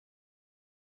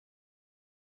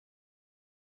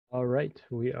All right,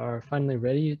 we are finally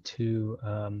ready to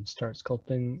start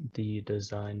sculpting the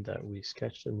design that we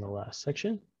sketched in the last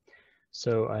section.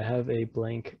 So I have a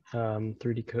blank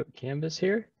 3D canvas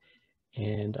here,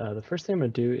 and the first thing I'm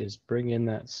going to do is bring in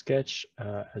that sketch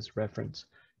as reference.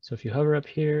 So if you hover up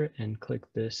here and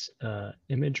click this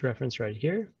image reference right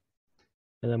here,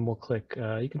 and then we'll click,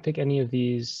 you can pick any of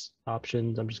these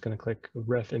options. I'm just going to click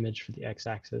ref image for the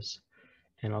x-axis,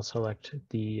 and I'll select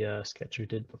the sketch we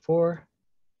did before.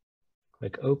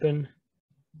 Click open,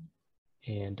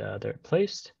 and they're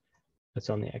placed. It's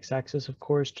on the x-axis, of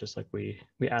course, just like we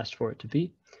asked for it to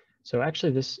be. So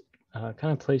actually this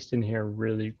kind of placed in here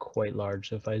really quite large.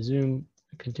 So if I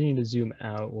continue to zoom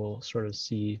out, we'll sort of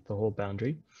see the whole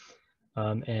boundary.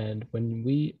 And when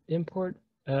we imported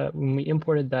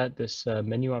that, this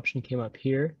menu option came up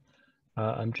here.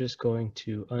 I'm just going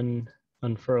to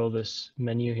unfurl this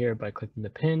menu here by clicking the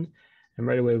pin, and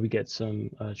right away we get some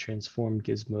transform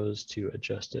gizmos to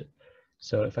adjust it.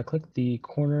 So if I click the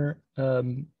corner,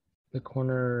 what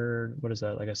is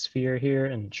that, like a sphere here,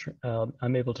 and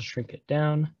I'm able to shrink it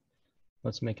down.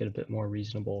 Let's make it a bit more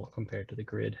reasonable compared to the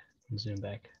grid and zoom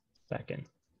back in.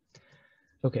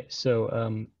 Okay,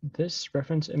 so this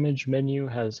reference image menu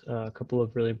has a couple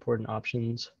of really important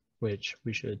options which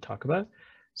we should talk about.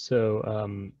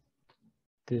 So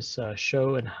this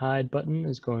show and hide button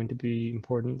is going to be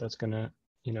important. That's going to,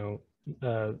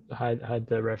 hide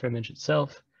the ref image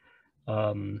itself.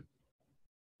 Of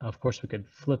course, we could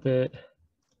flip it.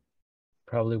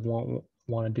 Probably won't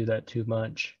want to do that too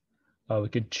much. We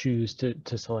could choose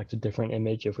to select a different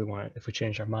image if we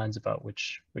change our minds about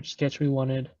which sketch we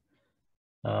wanted.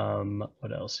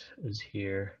 What else is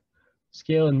here?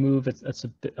 Scale and move. That's a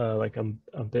bit like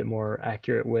a bit more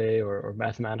accurate way or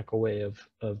mathematical way of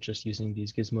just using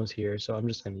these gizmos here. So I'm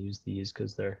just going to use these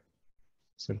because they're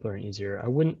simpler and easier. I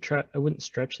wouldn't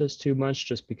stretch this too much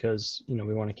just because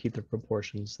we want to keep the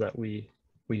proportions that we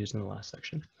used in the last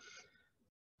section.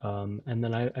 And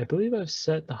then I believe I've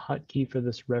set the hotkey for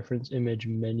this reference image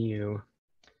menu.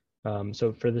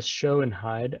 So for this show and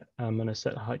hide, I'm going to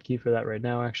set a hotkey for that right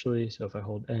now, actually. So if I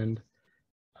hold end,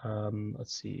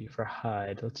 let's see, for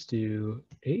hide, let's do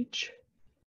H.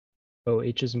 Oh,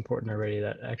 H is important already.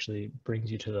 That actually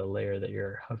brings you to the layer that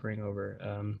you're hovering over.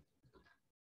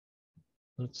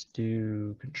 Let's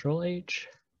do Control H.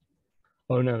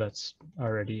 Oh no, that's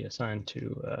already assigned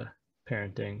to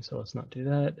parenting, so let's not do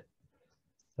that.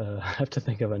 I have to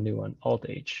think of a new one. Alt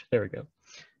H. There we go.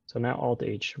 So now Alt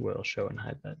H will show and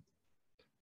hide that.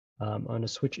 I'm going to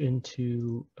switch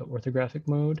into orthographic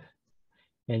mode,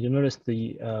 and you'll notice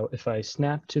if I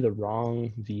snap to the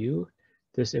wrong view,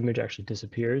 this image actually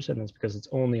disappears, and that's because it's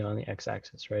only on the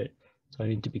x-axis, right? So I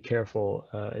need to be careful.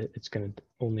 It's going to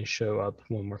only show up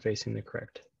when we're facing the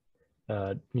correct,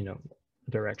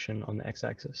 direction on the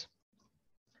x-axis.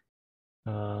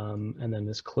 And then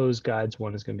this close guides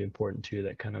one is going to be important too.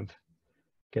 That kind of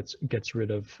gets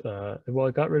rid of, well,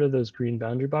 it got rid of those green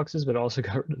boundary boxes, but also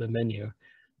got rid of the menu.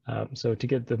 So to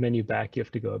get the menu back, you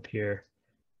have to go up here,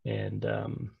 and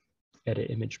edit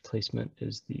image placement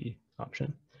is the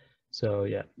option. So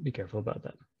yeah, be careful about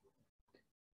that.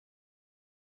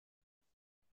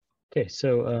 Okay,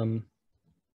 so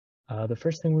the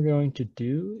first thing we're going to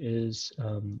do is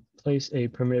place a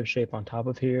primitive shape on top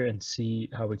of here and see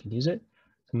how we can use it.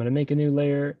 I'm going to make a new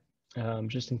layer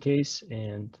just in case,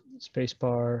 and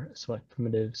spacebar, select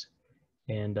primitives,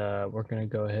 and we're going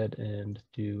to go ahead and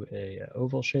do a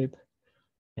oval shape.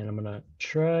 And I'm going to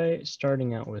try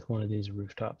starting out with one of these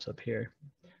rooftops up here.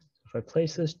 If I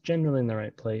place this generally in the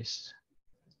right place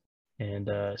and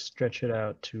stretch it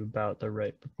out to about the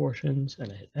right proportions,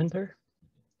 and I hit enter,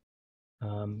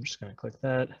 I'm just going to click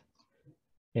that.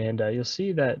 And you'll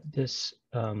see that this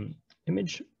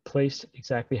image placed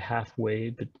exactly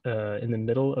halfway in the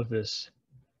middle of this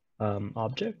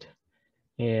object.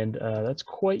 And that's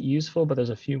quite useful, but there's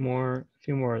a few more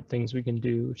things we can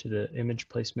do to the image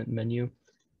placement menu.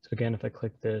 So again, if I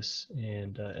click this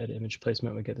and edit image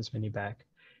placement, we get this menu back.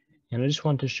 And I just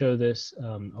want to show this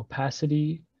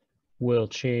opacity will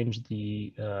change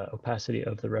the opacity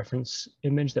of the reference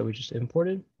image that we just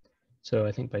imported. So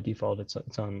I think by default it's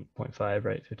on 0.5,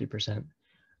 right, 50%.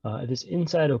 This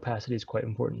inside opacity is quite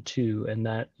important too, and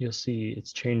that you'll see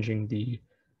it's changing the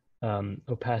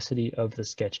opacity of the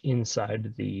sketch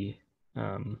inside the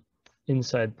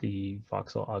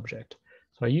voxel object.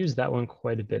 So I use that one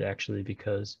quite a bit actually,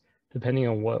 because depending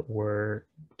on what we're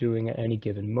doing at any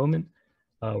given moment,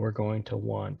 we're going to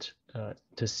want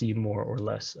to see more or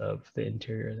less of the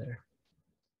interior there.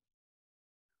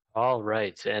 All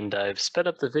right, and I've sped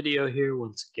up the video here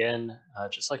once again,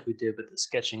 just like we did with the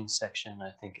sketching section.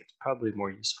 I think it's probably more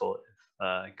useful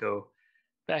go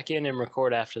back in and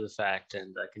record after the fact,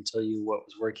 and I can tell you what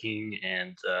was working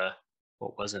and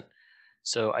what wasn't.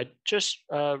 So I just,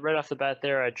 right off the bat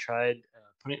there, I tried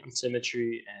putting on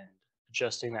symmetry and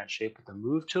adjusting that shape with the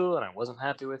move tool, and I wasn't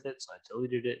happy with it, so I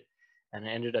deleted it, and I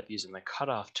ended up using the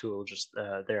cutoff tool just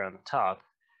there on the top.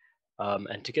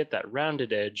 And to get that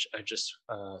rounded edge, I just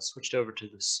switched over to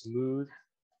the smooth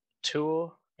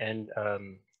tool and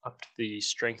upped the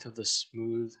strength of the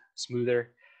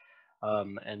smoother,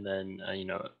 and then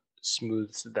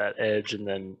smoothed that edge, and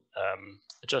then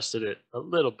adjusted it a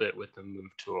little bit with the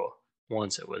move tool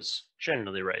once it was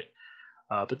generally right.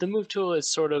 But the move tool is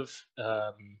sort of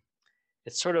a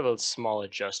small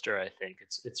adjuster. I think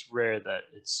it's rare that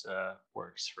it's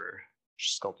works for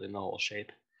sculpting the whole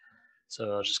shape.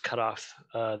 So I'll just cut off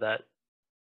that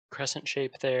crescent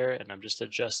shape there, and I'm just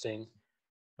adjusting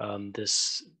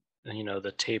this,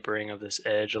 the tapering of this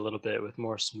edge a little bit with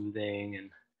more smoothing.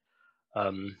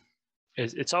 And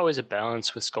it's always a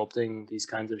balance with sculpting these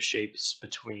kinds of shapes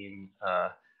between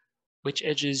which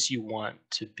edges you want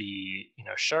to be,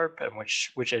 sharp, and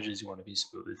which edges you want to be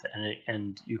smooth,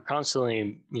 and you're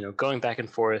constantly, going back and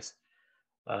forth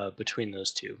between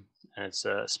those two, and it's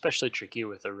especially tricky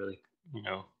with a really,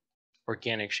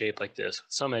 organic shape like this.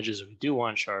 Some edges we do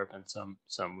want sharp, and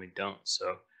some we don't.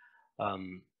 So,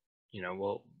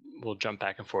 we'll jump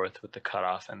back and forth with the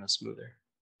cutoff and the smoother.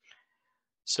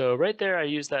 So right there, I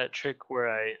used that trick where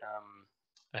I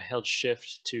held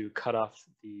shift to cut off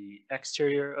the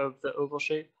exterior of the oval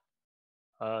shape,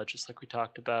 just like we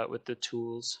talked about with the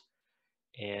tools,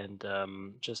 and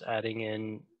just adding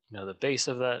in, the base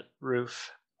of that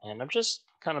roof, and I'm just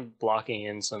kind of blocking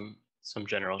in some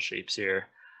general shapes here.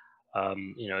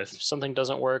 If something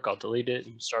doesn't work, I'll delete it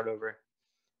and start over,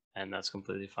 and that's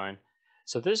completely fine.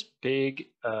 So this big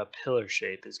pillar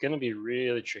shape is going to be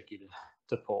really tricky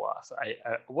to pull off. I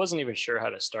wasn't even sure how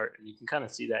to start, and you can kind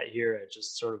of see that here. I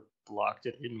just sort of blocked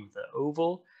it in with the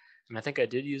oval, and I think I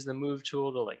did use the move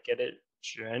tool to get it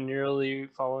generally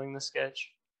following the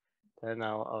sketch. Then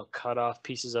I'll cut off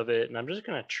pieces of it, and I'm just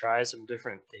going to try some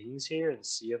different things here and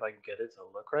see if I can get it to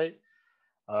look right.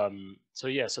 So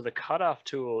the cutoff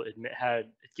tool, it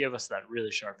gave us that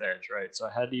really sharp edge, right? So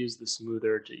I had to use the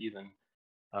smoother to even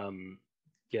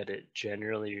get it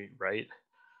generally right.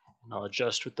 And I'll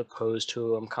adjust with the pose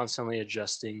tool. I'm constantly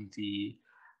adjusting the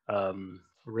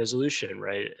resolution,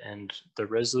 right? And the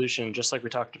resolution, just like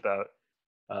we talked about,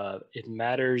 it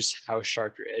matters how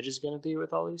sharp your edge is going to be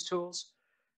with all these tools.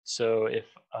 So if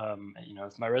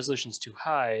my resolution is too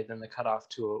high, then the cutoff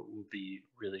tool will be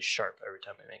really sharp every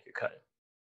time I make a cut.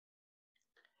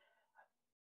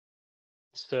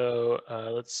 So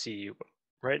let's see.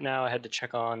 Right now I had to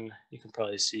check on, you can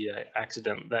probably see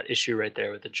that issue right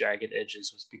there with the jagged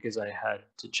edges was because I had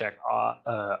to check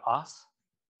off,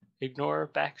 ignore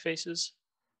back faces.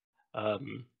 That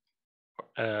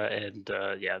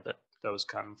was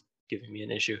kind of giving me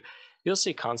an issue. You'll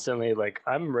see constantly,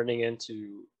 I'm running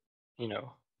into,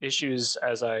 issues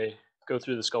as I go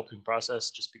through the sculpting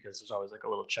process, just because there's always a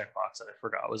little checkbox that I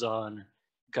forgot was on.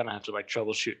 You kind of have to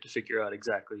troubleshoot to figure out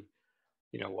exactly,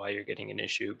 why you're getting an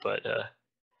issue, but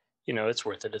it's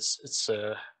worth it. It's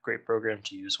a great program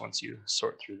to use once you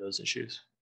sort through those issues.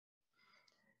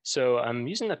 So I'm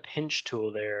using the pinch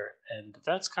tool there, and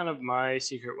that's kind of my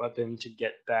secret weapon to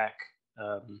get back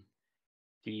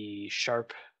the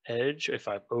sharp edge if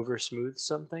I've over smoothed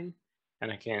something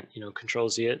and I can't, control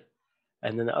Z it.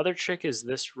 And then the other trick is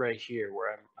this right here,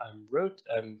 where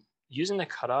I'm using the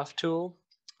cutoff tool,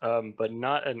 but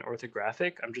not an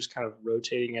orthographic. I'm just kind of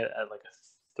rotating it at a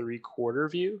 3/4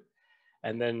 view,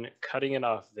 and then cutting it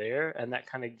off there, and that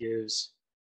kind of gives,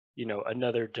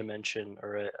 another dimension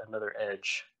or another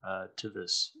edge to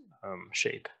this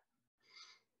shape.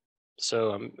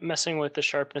 So I'm messing with the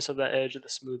sharpness of that edge of the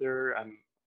smoother. I'm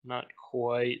not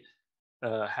quite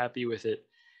happy with it.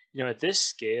 At this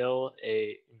scale,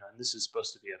 and this is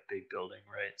supposed to be a big building,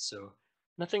 right? So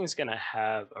nothing's going to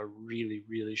have a really,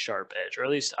 really sharp edge, or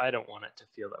at least I don't want it to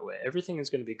feel that way. Everything is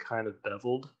going to be kind of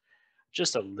beveled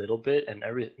just a little bit, and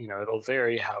it'll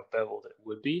vary how beveled it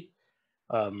would be,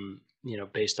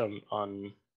 based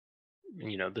on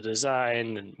the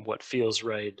design and what feels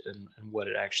right and what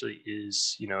it actually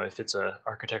is, if it's a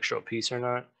architectural piece or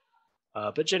not.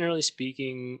 But generally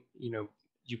speaking,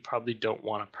 you probably don't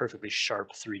want a perfectly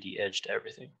sharp 3D edge to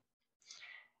everything.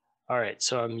 All right,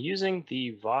 so I'm using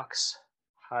the Vox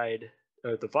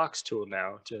tool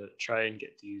now to try and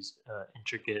get these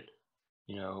intricate,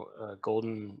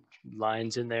 golden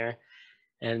lines in there.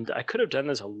 And I could have done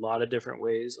this a lot of different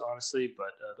ways, honestly,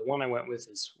 but the one I went with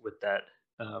is with that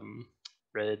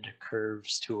red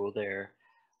curves tool there.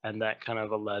 and that kind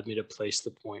of allowed me to place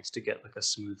the points to get like a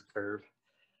smooth curve.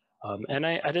 And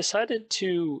I decided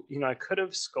to, I could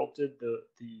have sculpted the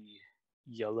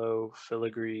yellow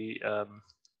filigree,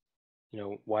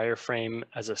 wireframe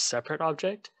as a separate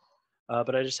object,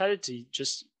 but I decided to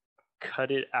just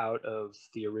cut it out of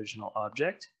the original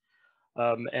object.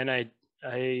 And I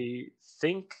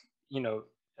think, uh,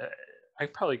 I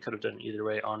probably could have done it either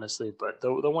way, honestly, but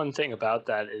the one thing about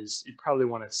that is you probably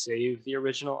want to save the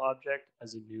original object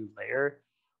as a new layer,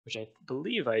 which I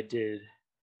believe I did.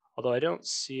 Although I don't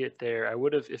see it there. I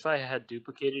would have, if I had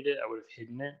duplicated it, I would have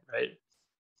hidden it, right?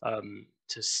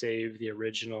 To save the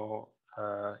original,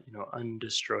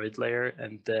 undestroyed layer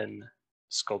and then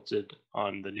sculpted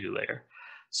on the new layer.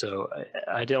 So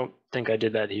I don't think I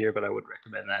did that here, but I would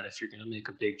recommend that if you're going to make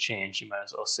a big change, you might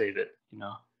as well save it,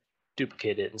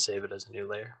 duplicate it and save it as a new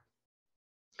layer.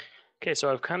 Okay, so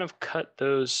I've kind of cut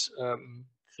those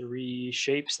 3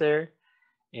 shapes there.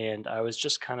 And I was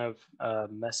just kind of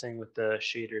messing with the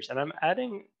shaders, and I'm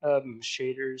adding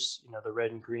shaders, the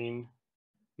red and green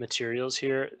materials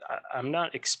here. I'm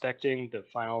not expecting the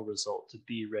final result to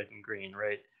be red and green,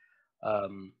 right?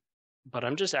 But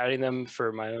I'm just adding them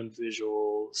for my own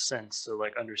visual sense to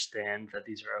like understand that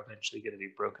these are eventually going to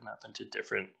be broken up into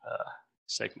different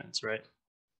segments, right?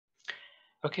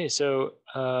 Okay, so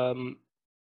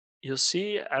you'll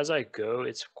see as I go,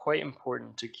 it's quite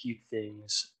important to keep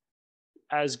things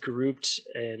as grouped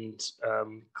and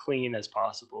clean as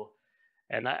possible.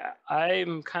 And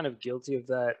I'm kind of guilty of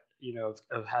that,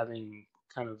 of having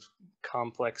kind of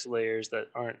complex layers that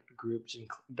aren't grouped and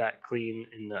that clean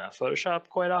in Photoshop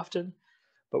quite often.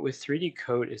 But with 3D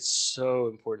Code, it's so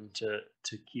important to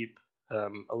keep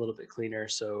a little bit cleaner.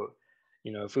 So,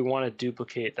 if we want to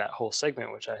duplicate that whole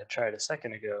segment, which I had tried a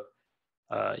second ago,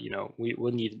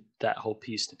 we'll need that whole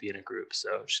piece to be in a group.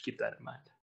 So just keep that in mind.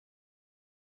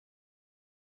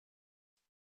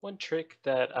 One trick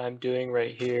that I'm doing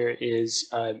right here is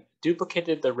I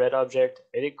duplicated the red object,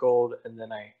 made it gold, and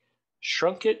then I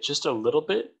shrunk it just a little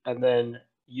bit and then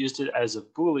used it as a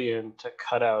Boolean to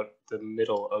cut out the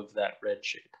middle of that red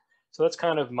shape. So that's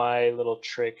kind of my little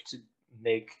trick to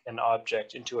make an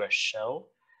object into a shell.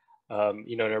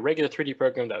 In a regular 3D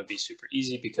program, that would be super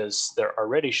easy because they're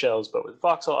already shells, but with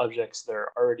voxel objects,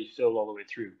 they're already filled all the way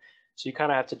through. So you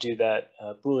kind of have to do that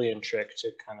Boolean trick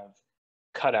to kind of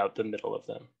cut out the middle of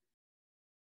them.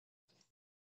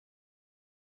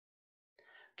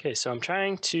 Okay, so I'm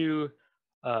trying to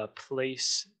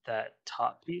place that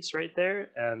top piece right there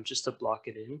just to block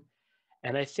it in.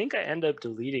 And I think I end up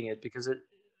deleting it because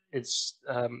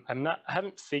I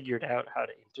haven't figured out how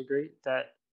to integrate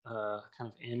that kind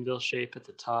of anvil shape at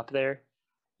the top there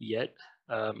yet.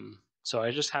 So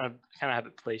I just kind of have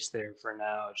it placed there for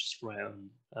now, just for my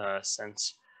own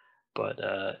sense. But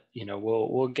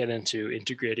we'll get into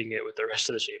integrating it with the rest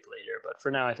of the shape later. But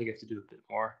for now, I think I have to do a bit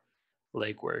more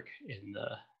legwork in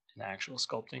the actual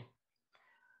sculpting.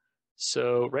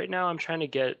 So right now I'm trying to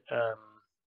get,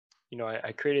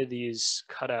 I created these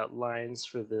cutout lines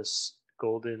for this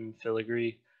golden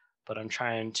filigree, but I'm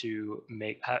trying to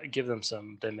give them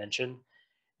some dimension.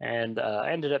 And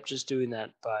I ended up just doing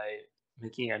that by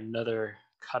making another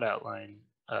cutout line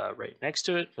right next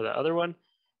to it for the other one.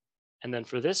 And then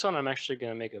for this one, I'm actually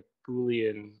going to make a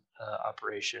Boolean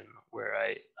operation where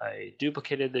I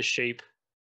duplicated the shape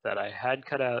that I had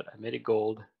cut out, I made it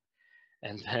gold,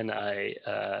 and then I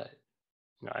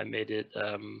made it,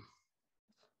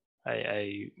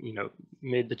 I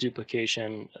made the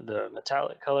duplication the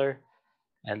metallic color,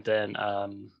 and then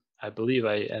I believe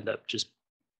I end up just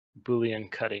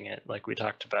Boolean cutting it like we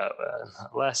talked about in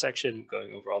the last section,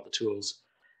 going over all the tools,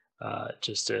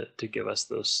 just to give us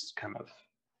those kind of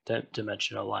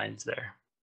dimensional lines there.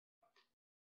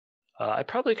 I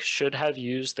probably should have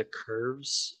used the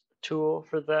curves tool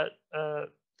for that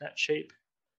shape.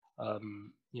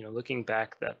 Looking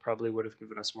back, that probably would have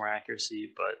given us more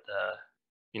accuracy, but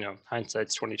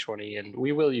hindsight's 2020, and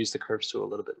we will use the curves tool a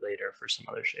little bit later for some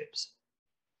other shapes.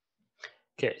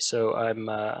 Okay, so I'm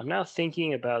now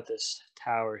thinking about this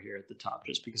tower here at the top,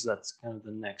 just because that's kind of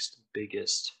the next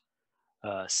biggest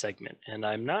segment, and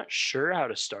I'm not sure how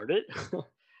to start it.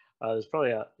 There's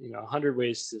probably 100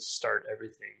 ways to start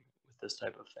everything with this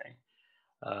type of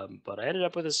thing. But I ended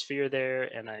up with a sphere there,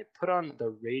 and I put on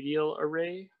the radial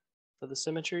array for the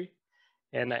symmetry,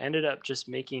 and I ended up just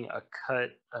making a cut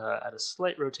at a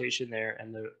slight rotation there,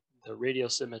 and the radial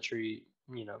symmetry,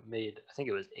 made, I think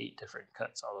it was 8 different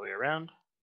cuts all the way around.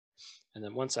 And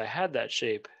then once I had that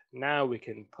shape, now we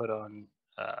can put on,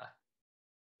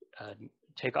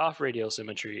 take off radial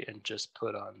symmetry and just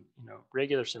put on,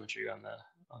 regular symmetry on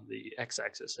the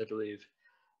x-axis, I believe.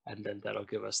 and then that'll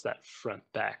give us that front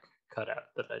back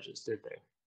cutout that I just did there.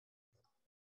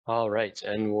 All right,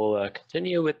 and we'll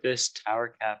continue with this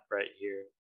tower cap right here.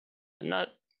 I'm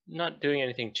not doing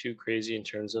anything too crazy in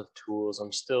terms of tools.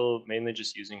 I'm still mainly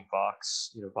just using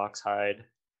box hide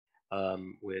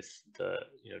with the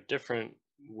different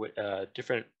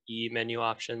E menu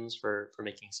options for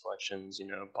making selections.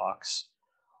 Box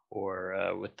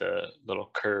or with the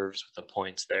little curves with the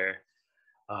points there.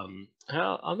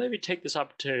 I'll maybe take this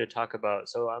opportunity to talk about.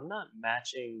 So I'm not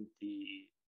matching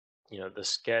the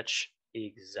sketch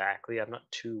exactly. I'm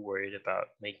not too worried about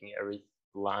making every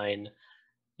line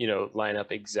line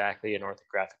up exactly in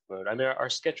orthographic mode. I mean, our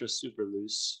sketch was super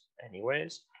loose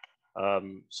anyways.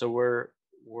 So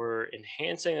we're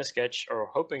enhancing a sketch, or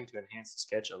hoping to enhance the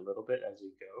sketch a little bit as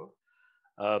we go,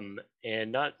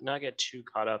 and not get too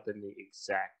caught up in the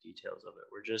exact details of it.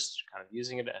 We're just kind of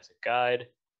using it as a guide.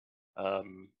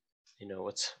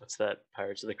 What's that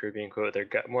Pirates of the Caribbean quote? They're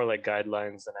more like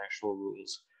guidelines than actual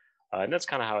rules, and that's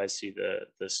kind of how I see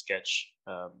the sketch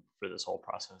for this whole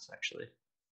process, actually.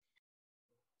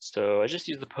 So I just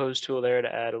used the pose tool there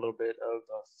to add a little bit of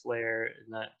a flare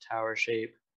in that tower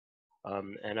shape.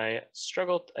 And I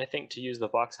struggled, I think, to use the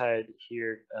box hide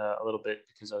here a little bit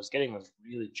because I was getting those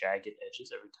really jagged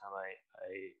edges every time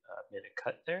I made a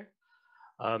cut there.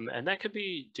 And that could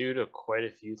be due to quite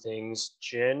a few things.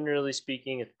 Generally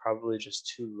speaking, it's probably just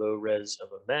too low res of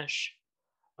a mesh.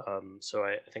 So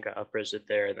I think I up-resed it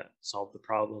there and that solved the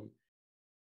problem.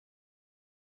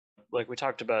 Like we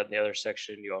talked about in the other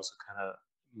section, you also kind of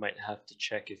might have to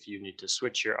check if you need to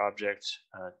switch your object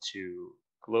to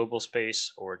global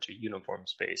space or to uniform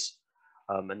space.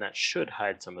 And that should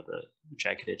hide some of the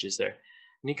jagged edges there.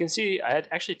 And you can see I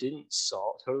actually didn't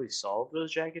totally solve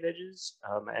those jagged edges.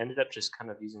 I ended up just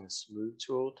kind of using the smooth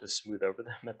tool to smooth over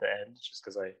them at the end, just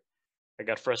because I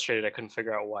got frustrated. I couldn't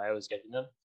figure out why I was getting them.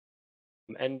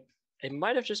 And it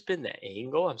might have just been the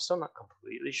angle. I'm still not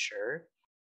completely sure.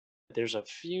 There's a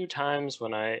few times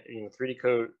when 3D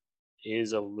code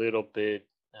is a little bit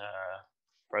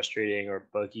frustrating or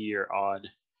buggy or odd,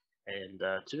 and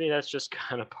to me that's just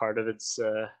kind of part of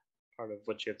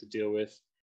what you have to deal with.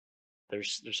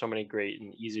 There's so many great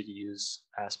and easy to use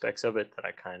aspects of it that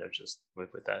I kind of just live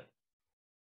with that.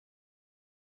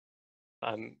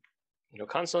 I'm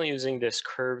constantly using this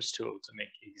curves tool to make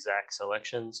exact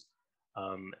selections,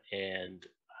 and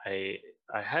I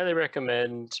highly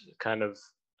recommend kind of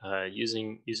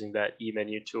using that E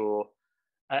menu tool,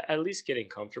 at least getting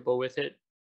comfortable with it.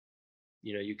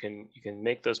 You can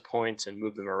make those points and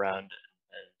move them around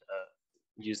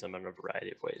and use them in a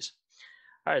variety of ways.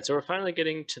 All right, so we're finally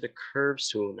getting to the curves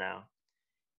tool now,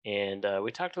 and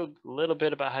we talked a little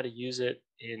bit about how to use it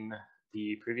in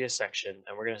the previous section,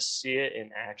 and we're going to see it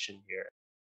in action here.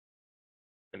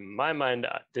 In my mind,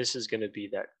 this is going to be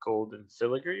that golden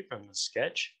filigree from the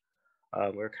sketch.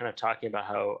 We're kind of talking about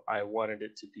how I wanted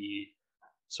it to be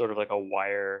sort of like a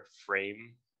wire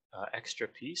frame extra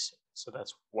piece. So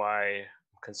that's why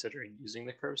I'm considering using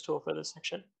the curves tool for this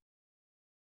section.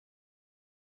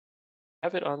 I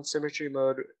have it on symmetry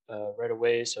mode right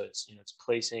away, so it's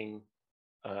placing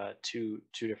two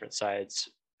different sides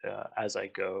as I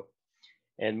go.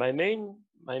 And my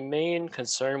main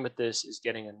concern with this is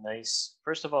getting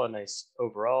first of all, a nice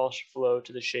overall flow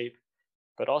to the shape,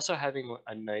 but also having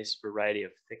a nice variety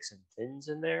of thicks and thins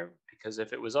in there, because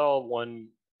if it was all one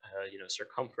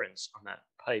circumference on that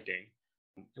piping,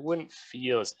 it wouldn't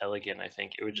feel as elegant. I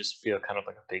think it would just feel kind of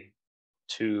like a big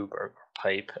tube or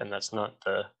pipe, and that's not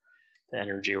the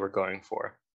energy we're going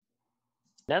for.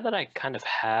 Now that I kind of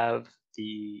have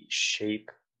the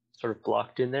shape sort of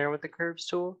blocked in there with the curves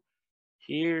tool,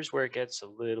 here's where it gets a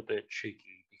little bit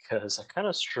tricky, because I kind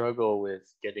of struggle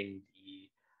with getting the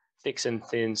thicks and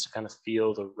thins to kind of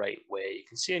feel the right way. You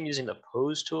can see I'm using the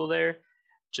pose tool there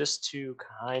just to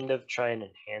kind of try and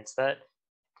enhance that.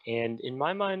 And in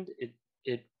my mind,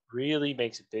 it really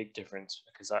makes a big difference,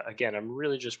 because again, I'm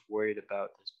really just worried about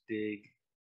this big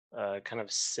kind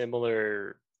of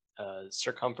similar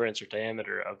circumference or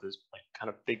diameter of this like kind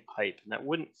of big pipe, and that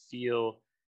wouldn't feel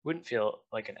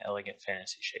like an elegant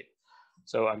fantasy shape.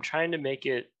 So I'm trying to make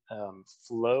it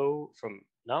flow from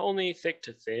not only thick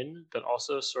to thin, but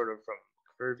also sort of from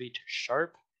curvy to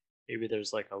sharp. Maybe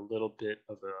there's like a little bit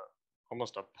of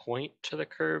almost a point to the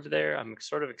curve there. I'm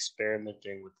sort of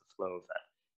experimenting with the flow of that.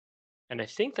 And I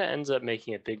think that ends up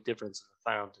making a big difference in the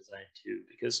final design too,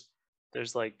 because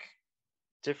there's like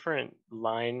different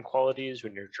line qualities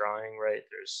when you're drawing, right?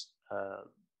 There's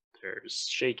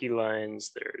shaky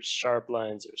lines, there's sharp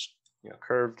lines, there's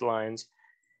curved lines.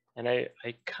 And I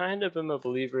kind of am a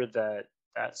believer that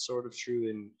that's sort of true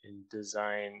in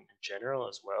design in general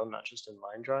as well, not just in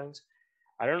line drawings.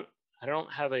 I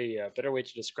don't have a better way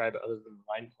to describe it other than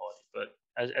line quality, but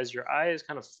as your eye is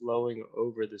kind of flowing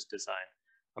over this design,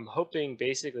 I'm hoping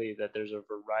basically that there's a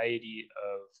variety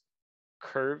of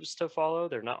curves to follow.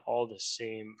 They're not all the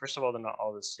same. First of all, they're not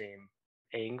all the same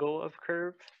angle of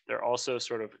curve. They're also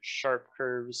sort of sharp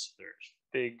curves. There's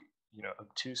big,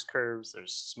 obtuse curves.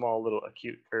 There's small little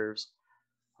acute curves.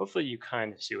 Hopefully you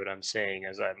kind of see what I'm saying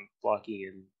as I'm blocking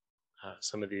in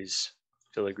some of these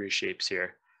filigree shapes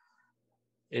here.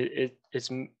 It's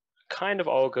kind of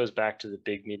all goes back to the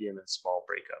big, medium, and small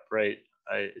breakup, right?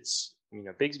 It's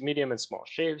big, medium, and small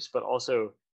shapes, but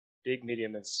also big,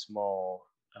 medium, and small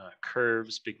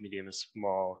curves, big, medium, and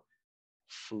small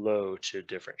flow to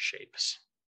different shapes.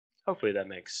 Hopefully that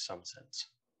makes some sense.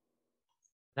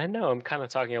 I know I'm kind of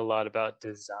talking a lot about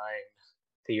design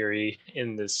theory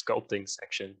in this sculpting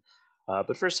section,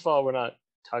 but first of all, we're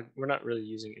not really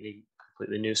using any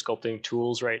completely new sculpting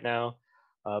tools right now.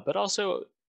 But also,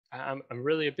 I'm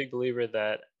really a big believer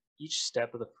that each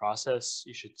step of the process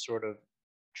you should sort of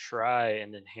try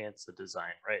and enhance the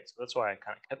design, right? So that's why I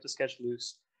kind of kept the sketch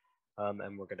loose,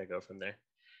 and we're gonna go from there.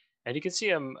 And you can see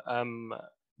I'm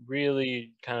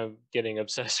really kind of getting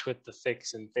obsessed with the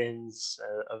thicks and thins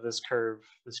of this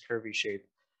curvy shape.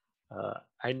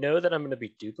 I know that I'm going to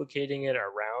be duplicating it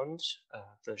around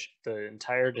the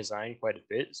entire design quite a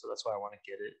bit, so that's why I want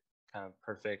to get it kind of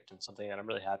perfect and something that I'm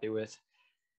really happy with.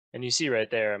 And you see right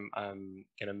there, I'm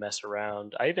going to mess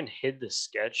around. I even hid the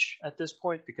sketch at this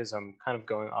point because I'm kind of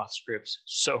going off script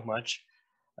so much.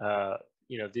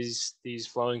 These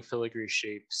flowing filigree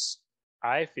shapes,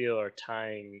 I feel, are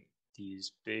tying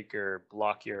these bigger,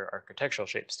 blockier architectural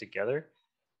shapes together.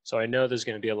 So I know there's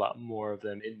going to be a lot more of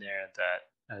them in there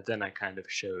that than I kind of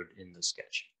showed in the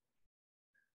sketch.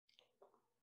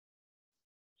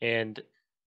 And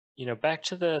back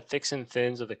to the thicks and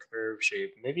thins of the curve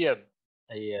shape, maybe a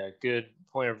good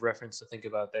point of reference to think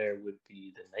about there would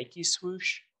be the Nike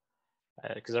swoosh,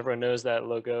 because everyone knows that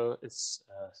logo. It's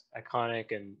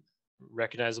iconic and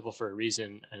recognizable for a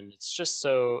reason, and it's just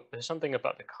there's something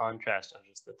about the contrast of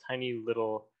just the tiny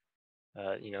little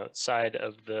side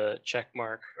of the check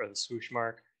mark or the swoosh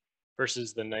mark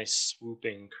versus the nice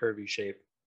swooping curvy shape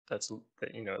that's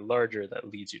larger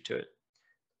that leads you to it.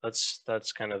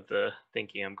 That's kind of the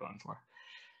thinking I'm going for.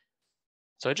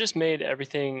 So I just made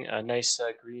everything a nice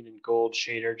green and gold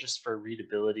shader just for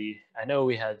readability. I know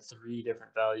we had 3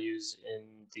 different values in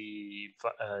the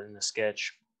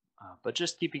sketch, but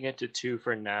just keeping it to 2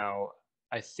 for now,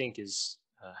 I think is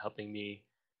helping me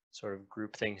sort of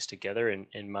group things together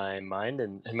in my mind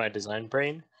and in my design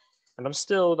brain. And I'm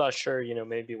still not sure,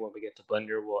 maybe when we get to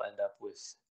Blender, we'll end up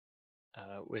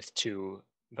with 2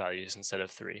 values instead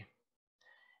of 3.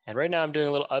 And right now I'm doing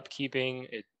a little upkeeping.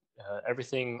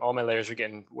 All my layers are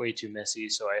getting way too messy,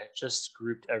 so I just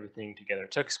grouped everything together.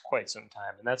 It took quite some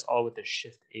time, and that's all with the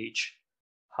Shift H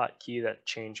hotkey, that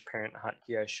change parent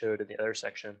hotkey I showed in the other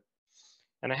section.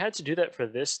 And I had to do that for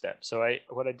this step. So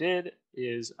what I did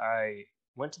is I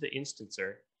went to the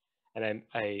instancer, and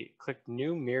I clicked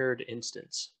New Mirrored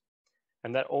Instance,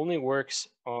 and that only works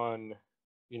on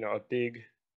a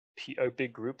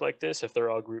big group like this if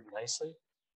they're all grouped nicely.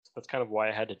 So that's kind of why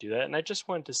I had to do that, and I just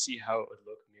wanted to see how it would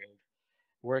look mirrored.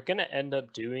 We're going to end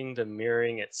up doing the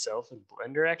mirroring itself in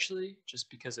Blender, actually, just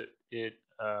because it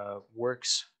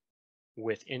works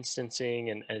with instancing,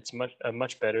 and it's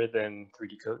much better than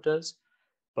 3D Coat does.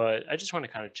 But I just want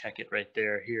to kind of check it right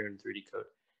there here in 3D Coat.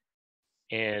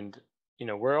 And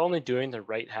we're only doing the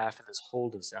right half of this whole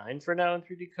design for now in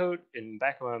 3D Coat. In the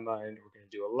back of my mind, we're going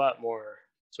to do a lot more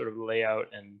sort of layout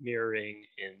and mirroring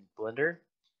in Blender.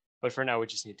 But for now, we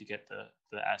just need to get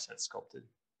the asset sculpted.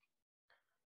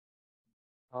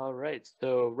 All right,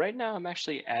 so right now I'm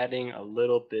actually adding a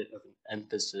little bit of an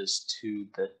emphasis to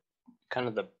the kind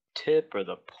of the tip or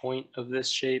the point of this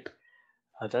shape.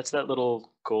 That's that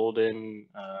little golden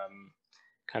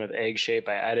kind of egg shape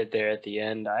I added there at the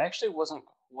end. I actually wasn't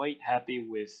quite happy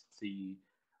with the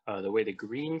way the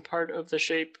green part of the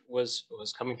shape was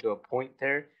coming to a point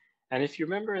there. And if you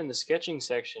remember in the sketching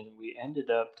section, we ended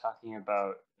up talking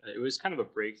about, it was kind of a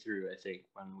breakthrough, I think,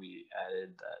 when we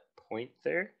added that point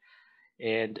there.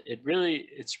 And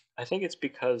I think it's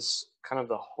because kind of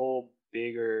the whole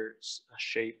bigger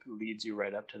shape leads you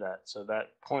right up to that. So that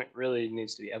point really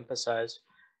needs to be emphasized.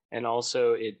 And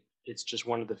also it's just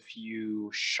one of the few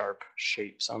sharp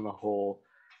shapes on the whole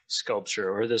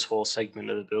sculpture or this whole segment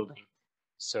of the building.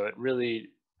 So it really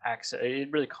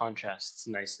contrasts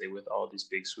nicely with all these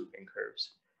big swooping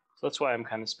curves. So that's why I'm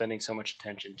kind of spending so much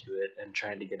attention to it and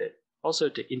trying to get it also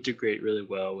to integrate really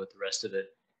well with the rest of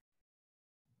it.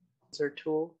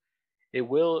 tool,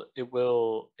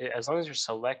 as long as you're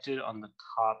selected on the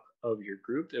top of your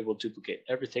group, it will duplicate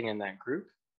everything in that group,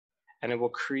 and it will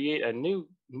create a new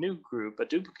group, a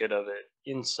duplicate of it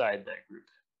inside that group.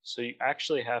 So you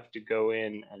actually have to go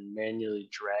in and manually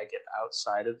drag it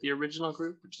outside of the original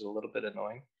group, which is a little bit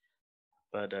annoying,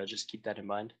 but just keep that in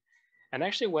mind. And I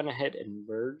actually went ahead and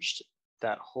merged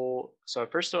that whole, so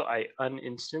first of all, I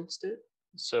uninstanced it.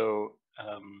 So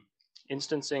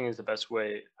instancing is the best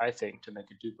way, I think, to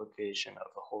make a duplication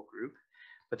of the whole group.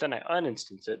 But then I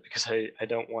uninstance it because I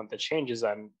don't want the changes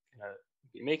I'm gonna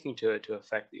be making to it to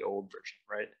affect the old version,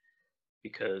 right?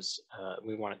 Because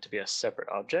we want it to be a separate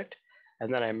object.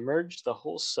 And then I merged the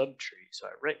whole subtree. So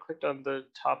I right-clicked on the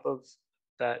top of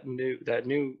that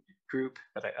new group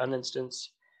that I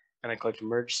uninstanced, and I clicked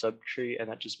merge subtree, and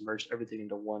that just merged everything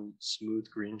into one smooth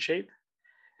green shape.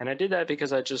 And I did that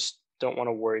because I just don't want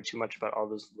to worry too much about all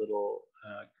those little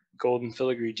golden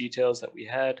filigree details that we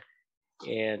had.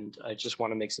 And I just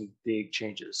want to make some big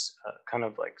changes, kind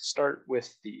of like start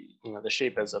with the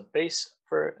shape as a base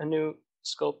for a new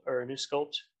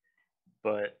sculpt,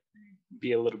 but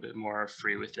be a little bit more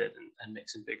free with it and make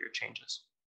some bigger changes.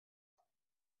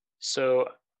 So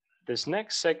this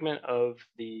next segment of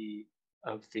the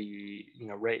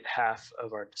right half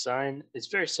of our design is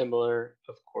very similar.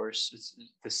 Of course, it's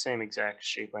the same exact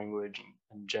shape language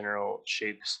and general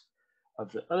shapes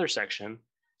of the other section.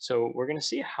 So we're going to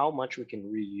see how much we can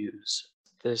reuse.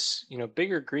 This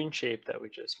bigger green shape that we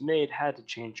just made had to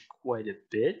change quite a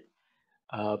bit,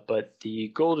 but the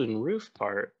golden roof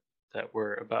part that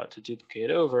we're about to duplicate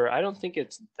over, I don't think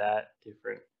it's that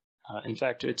different. In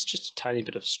fact, it's just a tiny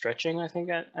bit of stretching I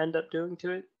think I end up doing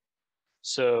to it.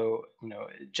 So,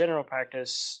 general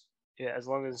practice, as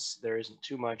long as there isn't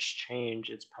too much change,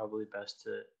 it's probably best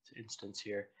to instance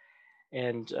here.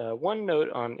 And one note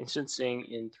on instancing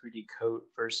in 3D Coat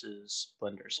versus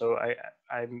Blender. So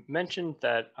I mentioned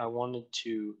that I wanted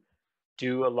to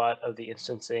do a lot of the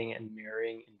instancing and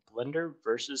mirroring in Blender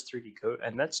versus 3D Coat,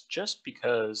 and that's just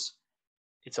because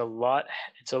it's a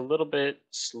little bit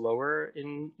slower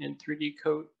in 3D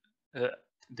Coat,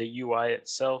 the UI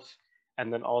itself,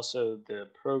 and then also the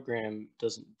program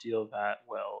doesn't deal that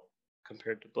well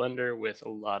compared to Blender with a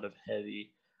lot of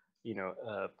heavy,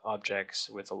 objects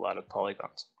with a lot of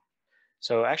polygons.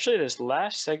 So actually this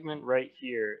last segment right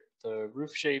here, the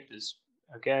roof shape is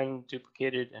again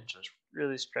duplicated and just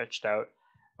really stretched out.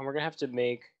 And we're gonna have to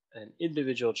make an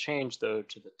individual change though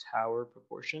to the tower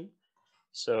proportion.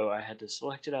 So I had to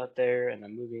select it out there, and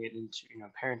I'm moving it into,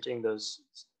 parenting those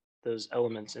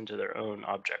elements into their own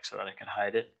object so that I could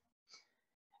hide it.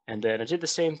 And then I did the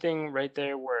same thing right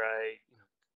there where I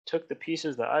took the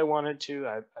pieces that I wanted to,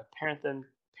 I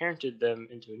parented them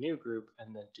into a new group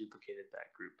and then duplicated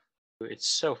that group. It's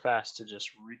so fast to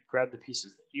just grab the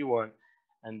pieces that you want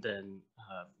and then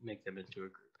make them into a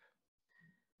group.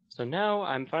 So now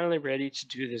I'm finally ready to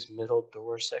do this middle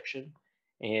door section,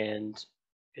 and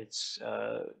it's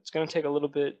going to take a little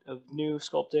bit of new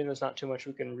sculpting. There's not too much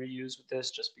we can reuse with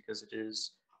this, just because it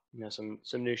is some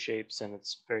new shapes and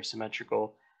it's very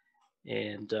symmetrical.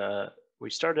 And we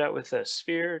started out with a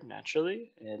sphere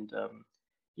naturally, and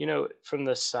from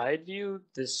the side view,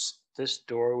 this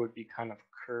door would be kind of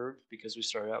curved because we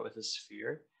started out with a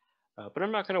sphere. But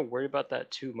I'm not going to worry about that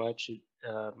too much.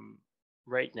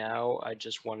 Right now, I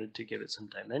just wanted to give it some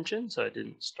dimension, so I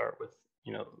didn't start with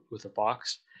with a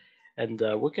box. And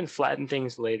we can flatten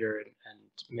things later and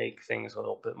make things a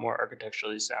little bit more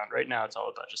architecturally sound. Right now, it's all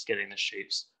about just getting the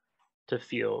shapes to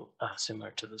feel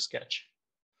similar to the sketch.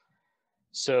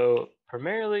 So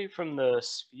primarily from the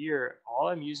sphere, all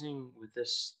I'm using with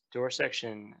this door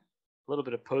section, a little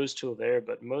bit of pose tool there,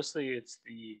 but mostly it's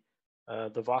the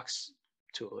Vox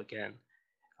tool again.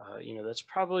 That's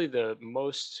probably the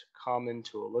most common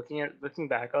tool. Looking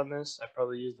back on this, I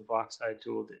probably use the Vox side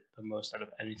tool the most out of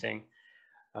anything.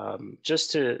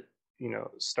 Just to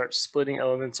start splitting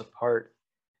elements apart,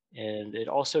 and it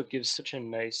also gives such a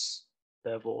nice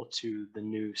bevel to the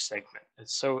new segment.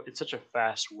 It's such a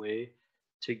fast way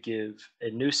to give a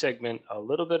new segment a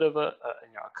little bit of a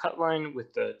cut line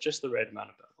with just the right amount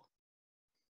of bevel.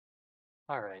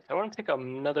 All right, I want to take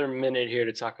another minute here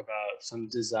to talk about some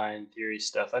design theory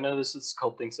stuff. I know this is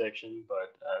sculpting section,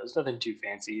 but there's nothing too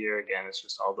fancy here. Again, it's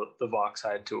just all the Vox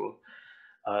side tool.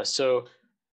 So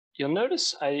you'll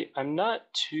notice I'm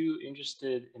not too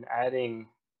interested in adding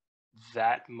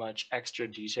that much extra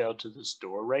detail to this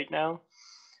door right now.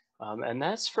 And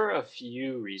that's for a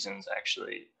few reasons,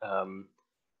 actually.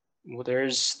 Well,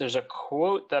 there's a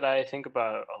quote that I think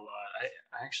about a lot.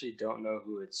 I actually don't know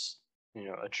who it's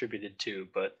attributed to,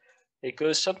 but it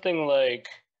goes something like,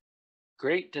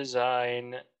 "Great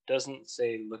design doesn't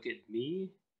say look at me.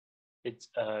 It's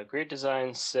great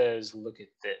design says look at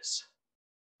this.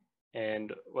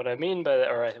 And what I mean by that,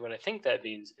 or what I think that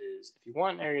means is if you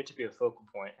want an area to be a focal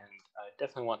point, and I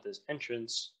definitely want this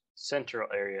entrance central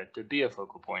area to be a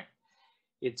focal point,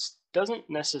 it doesn't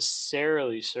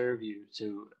necessarily serve you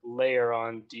to layer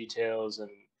on details and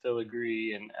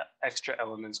filigree and extra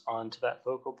elements onto that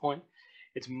focal point.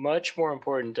 It's much more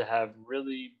important to have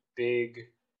really big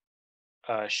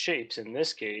shapes in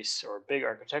this case, or big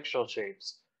architectural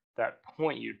shapes that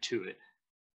point you to it.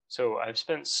 So I've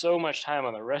spent so much time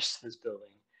on the rest of this building,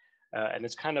 and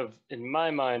it's kind of, in my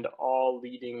mind, all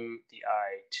leading the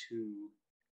eye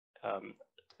to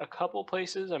a couple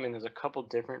places. I mean, there's a couple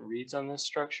different reads on this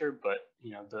structure, but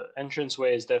the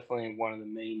entranceway is definitely one of the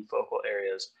main focal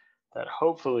areas that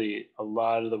hopefully a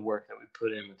lot of the work that we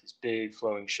put in with these big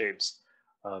flowing shapes,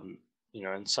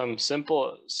 in some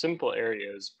simple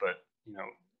areas, but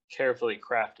carefully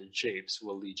crafted shapes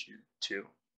will lead you to.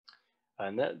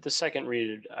 And the second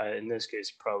read, in this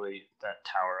case, probably that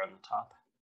tower on the top.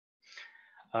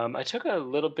 I took a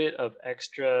little bit of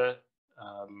extra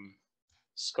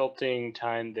sculpting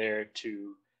time there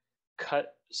to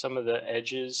cut some of the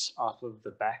edges off of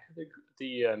the back of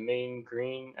the main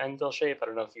green endel shape. I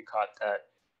don't know if you caught that,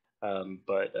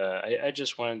 but I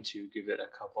just wanted to give it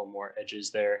a couple more edges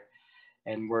there.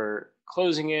 And we're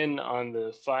closing in on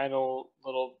the final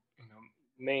little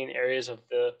main areas of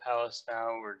the palace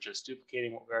now. We're just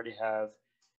duplicating what we already have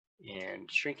and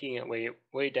shrinking it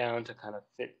way down to kind of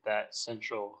fit that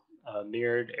central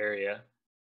mirrored area.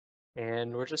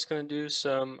 And we're just going to do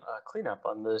some cleanup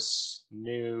on this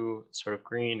new sort of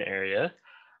green area.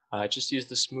 Just use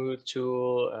the smooth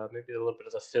tool, maybe a little bit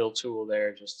of the fill tool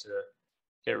there just to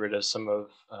get rid of some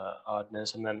of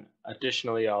oddness. And then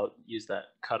additionally, I'll use that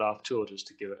cutoff tool just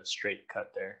to give it a straight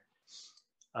cut there.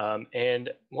 And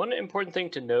one important thing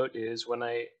to note is when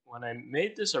I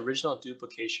made this original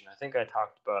duplication, I think I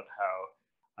talked about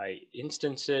how I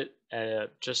instanced it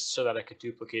just so that I could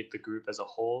duplicate the group as a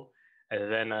whole, and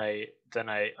then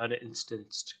I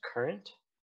uninstanced current.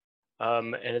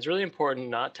 And it's really important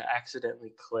not to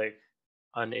accidentally click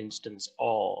uninstance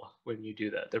all when you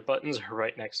do that. Their buttons are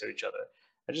right next to each other.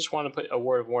 I just want to put a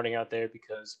word of warning out there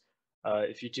because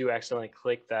if you do accidentally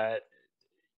click that,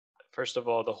 first of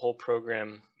all, the whole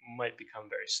program might become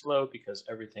very slow because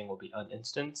everything will be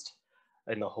uninstanced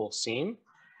in the whole scene.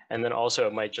 And then also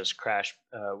it might just crash,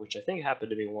 which I think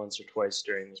happened to me once or twice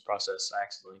during this process. I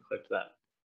accidentally clicked that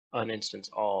uninstance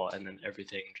all, and then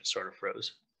everything just sort of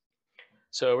froze.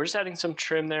 So we're just adding some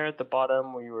trim there at the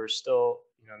bottom. We were still,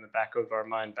 in the back of our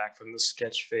mind, back from the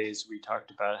sketch phase, we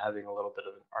talked about having a little bit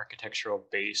of an architectural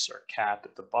base or cap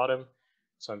at the bottom.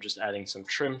 So I'm just adding some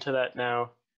trim to that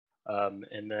now.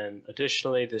 And then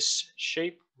additionally, this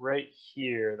shape right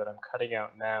here that I'm cutting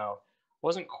out now,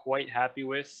 wasn't quite happy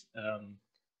with.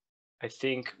 I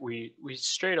think we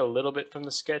strayed a little bit from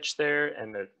the sketch there,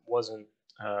 and it wasn't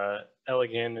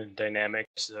elegant and dynamic.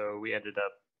 So we ended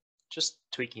up just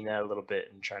tweaking that a little bit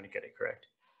and trying to get it correct.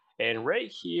 And right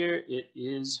here, it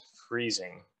is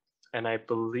freezing. And I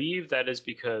believe that is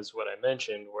because what I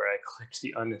mentioned, where I clicked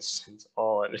the uninstance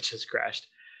all and it just crashed.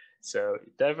 So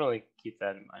definitely keep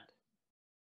that in mind.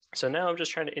 So now I'm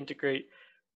just trying to integrate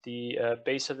the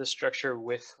base of the structure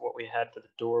with what we had for the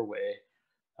doorway.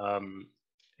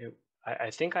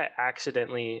 I think I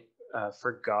accidentally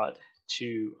forgot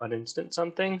to uninstance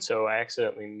something. So I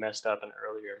accidentally messed up an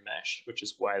earlier mesh, which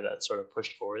is why that sort of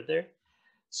pushed forward there.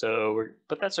 So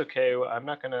but that's okay. I'm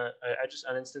not gonna, I just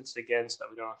uninstanced again so that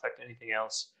we don't affect anything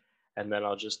else. And then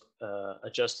I'll just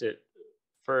adjust it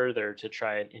further to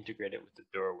try and integrate it with the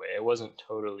doorway. It wasn't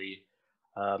totally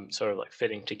sort of like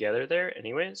fitting together there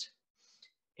anyways.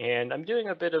 And I'm doing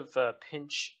a bit of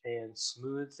pinch and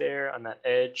smooth there on that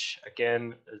edge.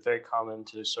 Again, it's very common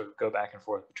to sort of go back and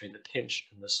forth between the pinch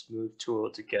and the smooth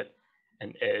tool to get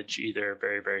an edge either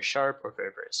very, very sharp or very,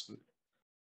 very smooth.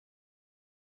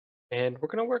 And we're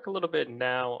going to work a little bit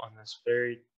now on this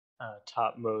very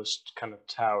topmost kind of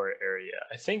tower area.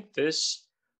 I think this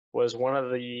was one of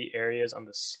the areas on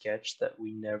the sketch that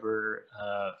we never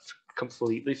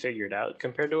completely figured out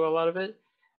compared to a lot of it.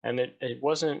 And it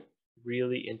wasn't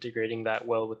really integrating that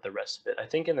well with the rest of it. I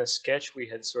think in the sketch we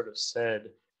had sort of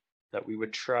said that we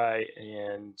would try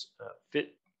and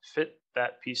fit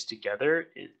that piece together.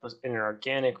 It was in an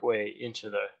organic way into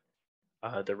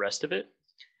the rest of it.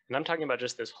 And I'm talking about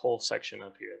just this whole section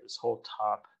up here, this whole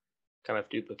top kind of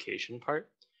duplication part.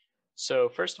 So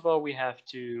first of all, we have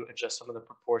to adjust some of the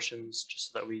proportions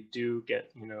just so that we do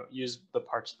get, use the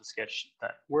parts of the sketch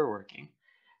that we're working.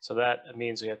 So that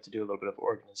means we have to do a little bit of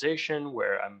organization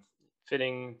where I'm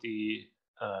fitting the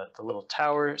the little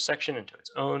tower section into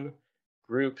its own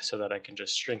group so that I can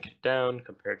just shrink it down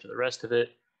compared to the rest of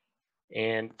it.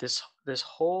 And this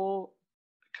whole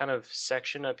kind of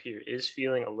section up here is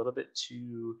feeling a little bit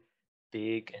too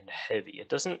big and heavy. It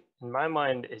doesn't, in my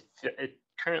mind, it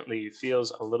currently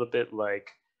feels a little bit like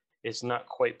it's not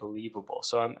quite believable.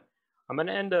 So I'm going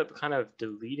to end up kind of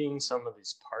deleting some of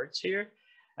these parts here.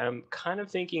 And I'm kind of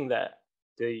thinking that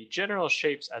the general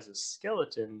shapes as a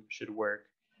skeleton should work,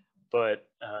 but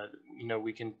you know,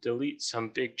 we can delete some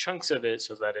big chunks of it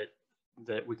so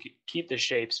that we could keep the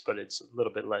shapes, but it's a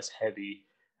little bit less heavy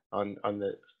on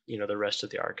the, you know, the rest of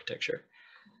the architecture.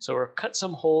 So we'll cut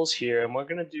some holes here, and we're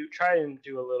going to try and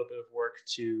do a little bit of work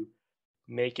to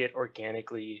make it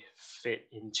organically fit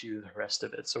into the rest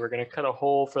of it. So we're going to cut a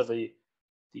hole for the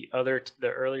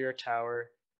earlier tower,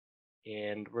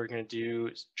 and we're going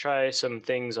to try some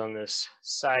things on this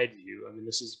side view. I mean,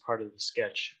 this is part of the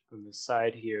sketch on the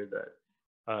side here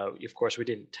that, of course, we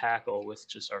didn't tackle with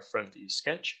just our front view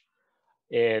sketch.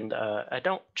 And I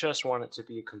don't just want it to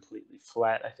be completely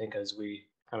flat. I think as we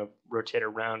kind of rotate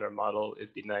around our model,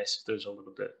 it'd be nice if there's a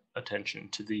little bit attention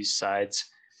to these sides.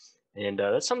 And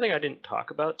that's something I didn't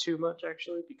talk about too much,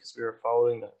 actually, because we were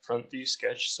following the front view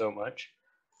sketch so much.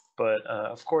 But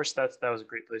of course, that was a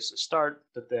great place to start.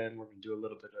 But then we're going to do a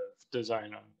little bit of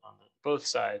design on both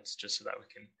sides, just so that we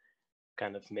can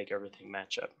kind of make everything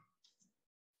match up.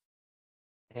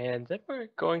 And then we're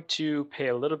going to pay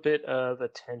a little bit of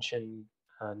attention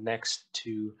next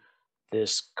to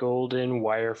this golden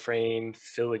wireframe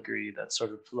filigree that's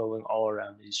sort of flowing all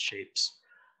around these shapes.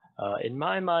 In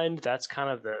my mind, that's kind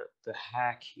of the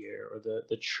hack here, or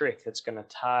the trick that's going to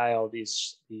tie all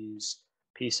these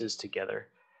pieces together.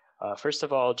 First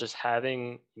of all, just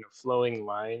having, you know, flowing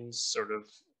lines sort of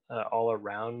all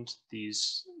around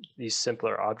these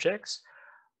simpler objects,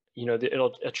 you know,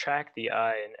 it'll attract the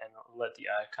eye and let the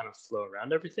eye kind of flow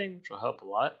around everything, which will help a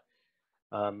lot.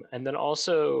 And then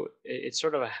also, it's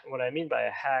sort of what I mean by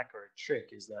a hack or a trick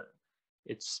is that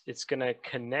it's going to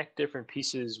connect different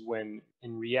pieces when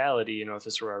in reality, you know, if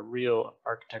this were a real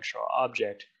architectural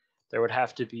object, there would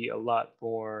have to be a lot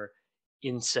more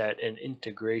inset and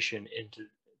integration into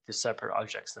the separate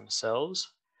objects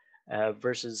themselves,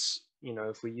 versus, you know,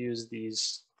 if we use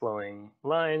these flowing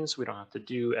lines, we don't have to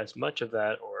do as much of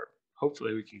that, or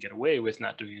hopefully we can get away with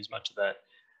not doing as much of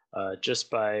that, just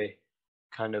by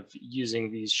kind of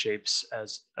using these shapes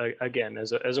as, again,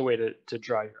 as a way to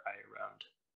draw your eye around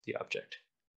the object.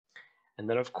 And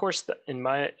then, of course, in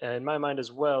my mind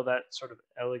as well, that sort of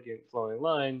elegant flowing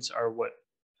lines are what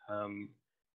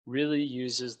really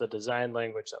uses the design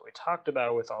language that we talked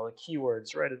about with all the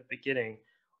keywords right at the beginning,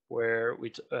 where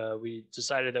we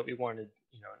decided that we wanted,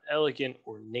 you know, an elegant,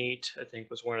 ornate, I think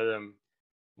was one of them,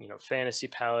 you know, fantasy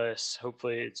palace.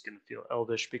 Hopefully it's going to feel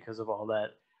elvish because of all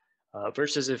that.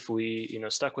 Versus if we, you know,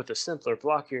 stuck with the simpler,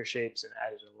 blockier shapes and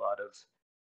added a lot of,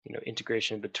 you know,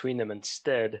 integration between them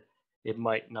instead, it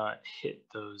might not hit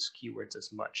those keywords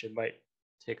as much. It might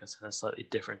take us in a slightly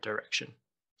different direction.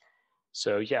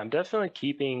 So yeah, I'm definitely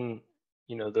keeping,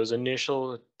 you know, those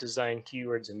initial design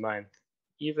keywords in mind,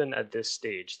 even at this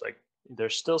stage. Like,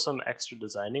 there's still some extra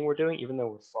designing we're doing, even though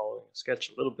we're following a sketch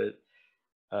a little bit.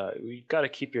 We've got to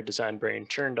keep your design brain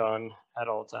turned on at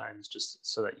all times, just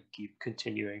so that you keep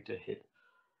continuing to hit,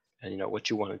 and you know, what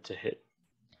you wanted to hit.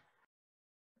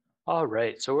 All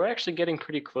right, so we're actually getting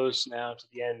pretty close now to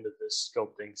the end of this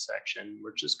sculpting section.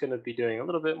 We're just going to be doing a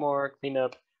little bit more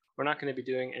cleanup. We're not going to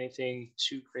be doing anything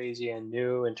too crazy and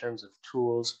new in terms of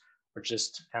tools. We're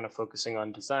just kind of focusing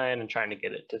on design and trying to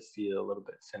get it to feel a little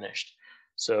bit finished.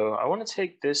 So I want to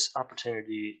take this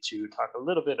opportunity to talk a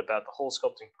little bit about the whole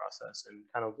sculpting process and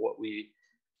kind of what we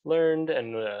learned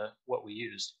and what we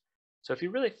used. So if you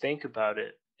really think about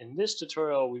it, in this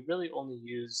tutorial, we really only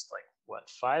used like, what,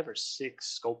 5 or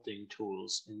 6 sculpting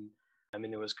tools. And I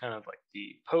mean, it was kind of like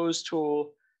the pose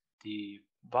tool, the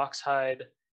box hide,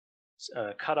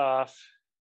 cutoff,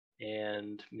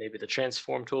 and maybe the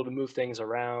transform tool to move things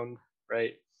around,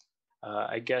 right?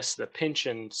 I guess the pinch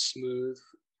and smooth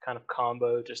kind of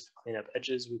combo just to clean up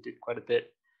edges, we did quite a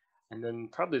bit. And then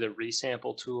probably the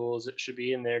resample tools, it should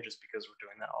be in there just because we're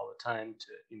doing that all the time to,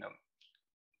 you know,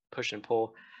 push and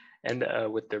pull, and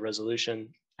with the resolution.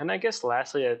 And I guess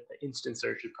lastly, an instant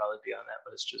search should probably be on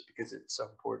that list just because it's so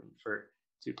important for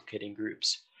duplicating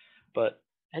groups. But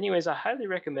anyways, I highly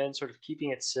recommend sort of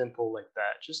keeping it simple like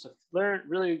that, just to learn,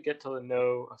 really get to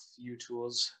know a few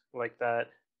tools like that.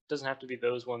 It doesn't have to be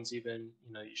those ones even,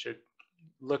 you know, you should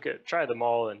try them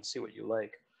all and see what you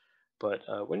like. But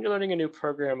when you're learning a new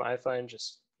program, I find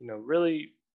just, you know,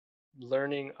 really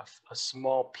learning a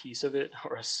small piece of it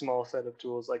or a small set of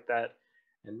tools like that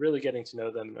and really getting to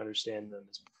know them and understand them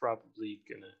is probably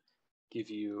going to give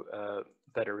you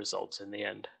better results in the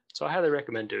end. So I highly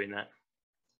recommend doing that.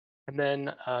 And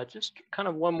then just kind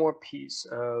of one more piece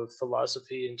of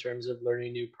philosophy in terms of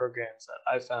learning new programs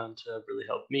that I found to really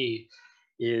help me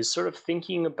is sort of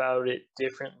thinking about it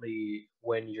differently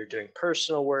when you're doing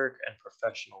personal work and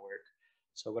professional work.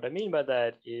 So what I mean by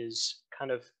that is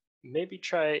kind of maybe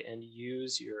try and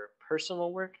use your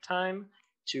personal work time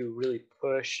to really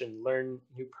push and learn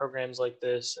new programs like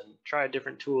this and try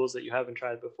different tools that you haven't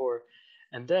tried before.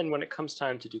 And then when it comes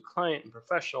time to do client and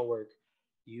professional work,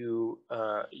 you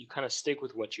kind of stick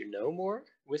with what you know more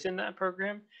within that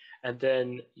program, and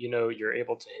then you're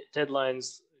able to hit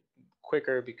deadlines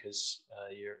quicker because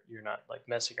you're not like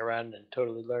messing around and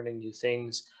totally learning new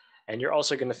things, and you're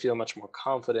also going to feel much more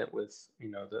confident with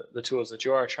the tools that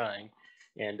you are trying.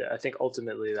 And I think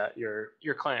ultimately that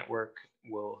your client work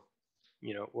will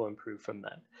improve from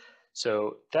that.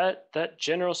 So that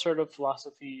general sort of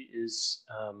philosophy is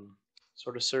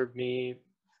sort of served me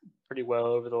pretty well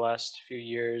over the last few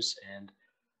years. And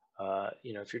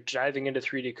if you're diving into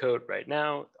 3D code right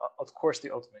now, of course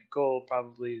the ultimate goal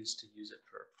probably is to use it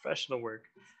for professional work,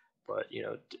 but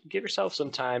give yourself some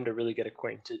time to really get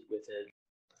acquainted with it.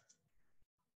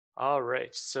 All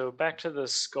right, so back to the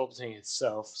sculpting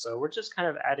itself. So we're just kind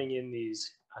of adding in these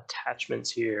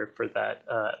attachments here for that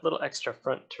little extra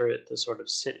front turret to sort of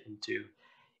sit into.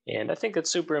 And I think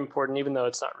it's super important, even though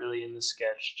it's not really in the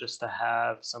sketch, just to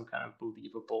have some kind of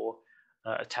believable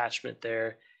attachment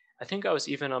there. I think I was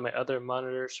even on my other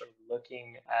monitor sort of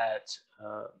looking at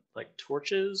like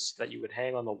torches that you would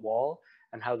hang on the wall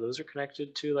and how those are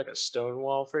connected to like a stone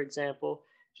wall, for example,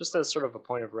 just as sort of a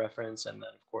point of reference. And then,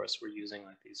 of course, we're using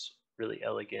like these really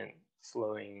elegant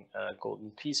flowing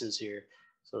golden pieces here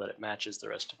so that it matches the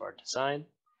rest of our design.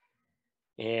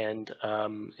 And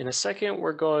in a second,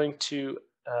 we're going to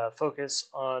focus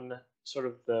on sort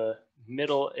of the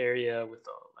middle area with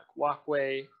the like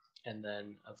walkway, and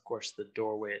then of course the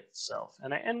doorway itself.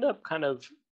 And I end up kind of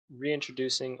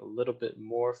reintroducing a little bit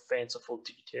more fanciful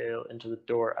detail into the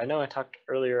door. I know I talked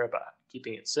earlier about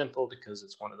keeping it simple because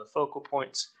it's one of the focal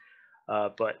points,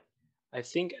 but I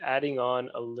think adding on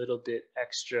a little bit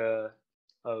extra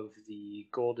of the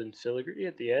golden filigree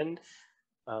at the end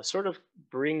sort of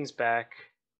brings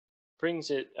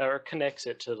it or connects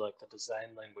it to like the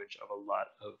design language of a lot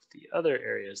of the other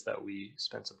areas that we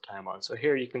spent some time on. So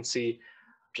here you can see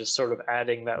just sort of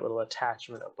adding that little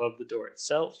attachment above the door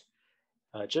itself,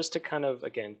 just to kind of,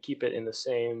 again, keep it in the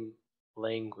same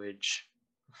language,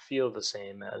 feel the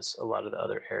same as a lot of the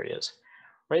other areas.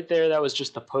 Right there, that was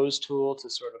just the pose tool to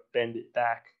sort of bend it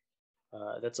back.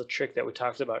 That's a trick that we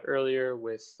talked about earlier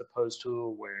with the pose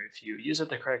tool, where if you use it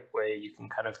the correct way, you can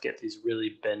kind of get these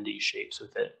really bendy shapes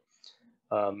with it.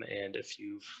 And if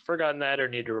you've forgotten that or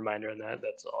need a reminder on that,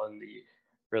 that's on the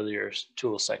earlier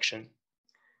tool section.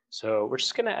 So we're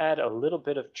just going to add a little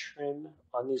bit of trim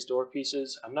on these door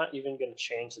pieces. I'm not even going to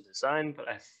change the design, but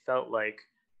I felt like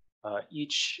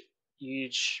each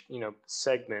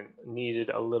segment needed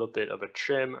a little bit of a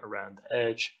trim around the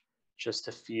edge, just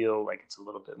to feel like it's a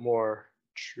little bit more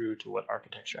true to what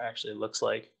architecture actually looks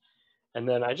like. And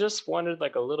then I just wanted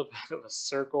like a little bit of a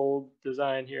circle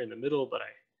design here in the middle, but I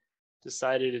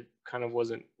decided it kind of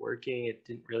wasn't working. It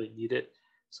didn't really need it.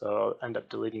 So I'll end up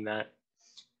deleting that.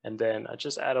 And then I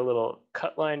just add a little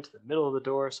cut line to the middle of the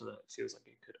door so that it feels like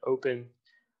it could open.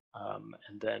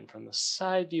 And then from the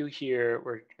side view here,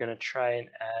 we're going to try and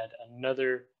add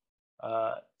another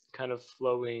kind of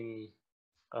flowing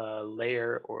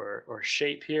layer or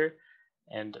shape here.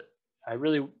 And I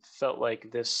really felt like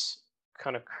this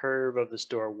kind of curve of this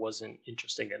door wasn't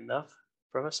interesting enough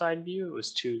from a side view. It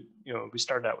was too, we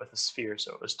started out with a sphere,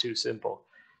 so it was too simple.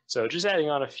 So just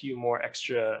adding on a few more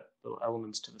extra little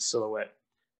elements to the silhouette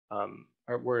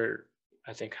were,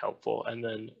 I think, helpful. And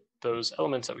then those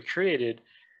elements that we created,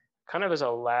 kind of as a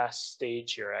last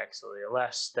stage here, actually, a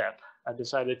last step, I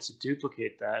decided to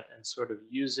duplicate that and sort of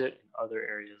use it in other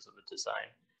areas of the design.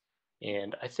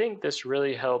 And I think this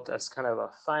really helped as kind of a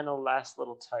final last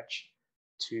little touch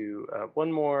to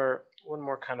one more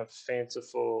kind of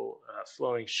fanciful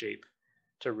flowing shape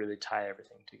to really tie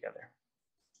everything together.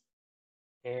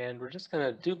 And we're just going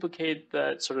to duplicate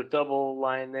that sort of double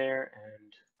line there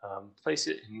and place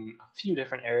it in a few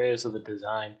different areas of the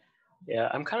design. Yeah,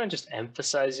 I'm kind of just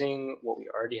emphasizing what we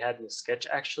already had in the sketch,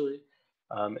 actually.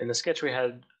 In the sketch, we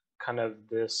had kind of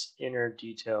this inner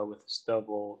detail with this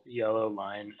double yellow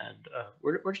line, and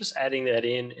we're just adding that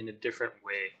in a different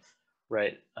way,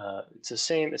 right? It's the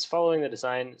same, it's following the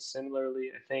design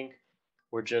similarly, I think.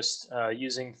 We're just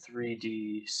using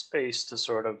 3D space to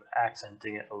sort of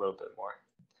accenting it a little bit more.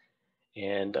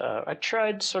 And I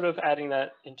tried sort of adding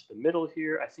that into the middle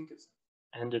here. I think it's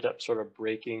ended up sort of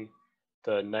breaking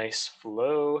the nice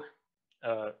flow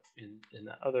in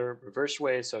the other reverse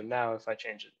way. So now if I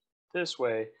change it this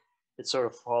way, it sort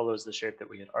of follows the shape that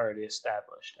we had already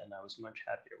established, and I was much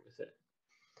happier with it.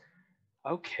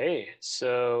 Okay,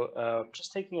 so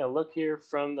just taking a look here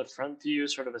from the front view,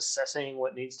 sort of assessing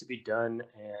what needs to be done.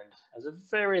 And as a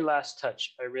very last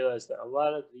touch, I realized that a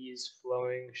lot of these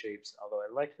flowing shapes, although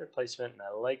I liked their placement and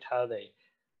I liked how they,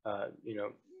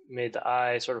 made the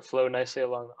eye sort of flow nicely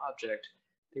along the object,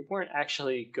 they weren't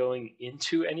actually going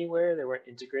into anywhere. They weren't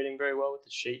integrating very well with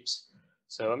the shapes.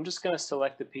 So I'm just going to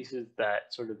select the pieces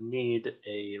that sort of need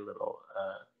a little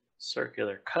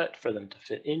circular cut for them to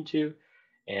fit into.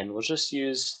 And we'll just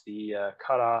use the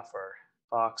cutoff or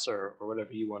box or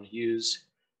whatever you want to use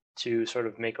to sort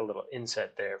of make a little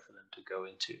inset there for them to go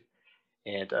into.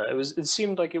 And it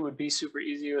seemed like it would be super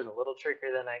easy. It was a little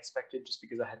trickier than I expected, just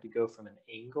because I had to go from an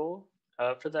angle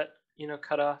for that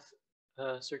cutoff,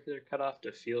 circular cutoff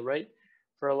to feel right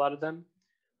for a lot of them.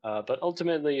 But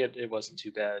ultimately, it wasn't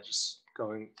too bad. Just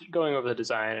going over the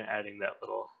design and adding that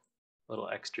little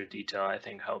extra detail, I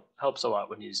think helps a lot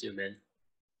when you zoom in.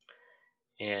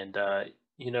 And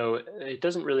it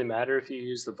doesn't really matter if you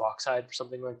use the box hide for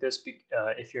something like this,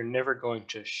 if you're never going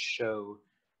to show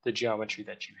the geometry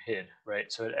that you hid,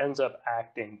 right? So it ends up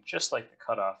acting just like the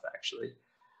cutoff, actually,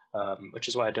 which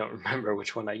is why I don't remember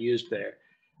which one I used there.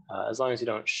 As long as you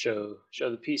don't show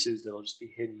the pieces, they'll just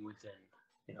be hidden within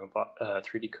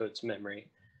 3D Code's memory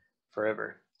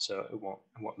forever. So it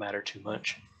won't matter too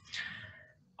much.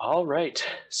 All right,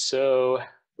 so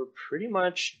we're pretty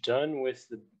much done with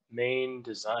the main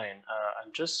design.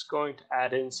 I'm just going to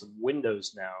add in some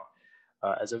windows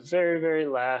now as a very, very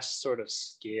last sort of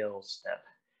scale step.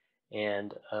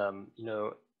 And,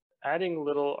 adding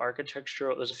little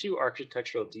there's a few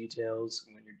architectural details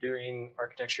when you're doing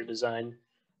architecture design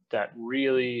that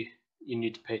really you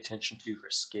need to pay attention to for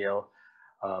scale.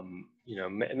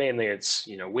 Mainly it's,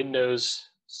 windows,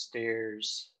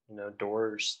 stairs,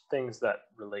 doors, things that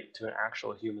relate to an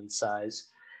actual human size.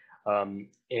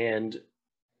 And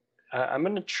I'm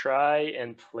going to try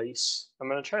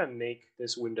to make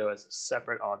this window as a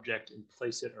separate object and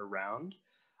place it around.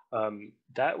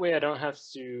 That way I don't have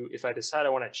to, if I decide I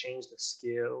want to change the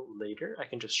scale later, I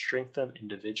can just shrink them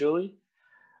individually.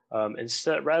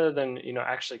 Instead, rather than,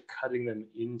 actually cutting them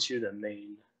into the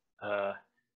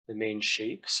main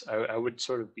shapes, I would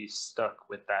sort of be stuck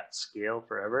with that scale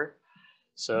forever.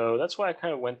 So that's why I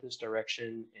kind of went this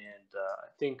direction. And I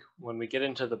think when we get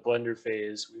into the Blender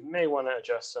phase, we may want to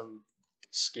adjust some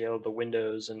scale of the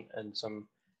windows and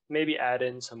maybe add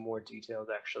in some more details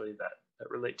actually that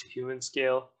relate to human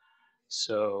scale.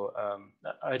 So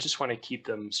I just want to keep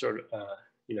them sort of,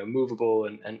 movable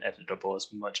and editable as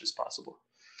much as possible.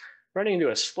 Running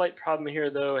into a slight problem here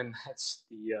though, and that's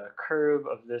the curve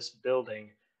of this building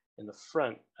in the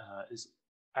front is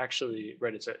actually,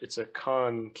 right, it's a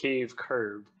concave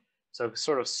curve. So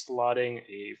sort of slotting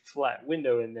a flat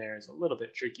window in there is a little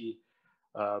bit tricky.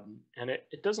 And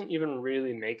it doesn't even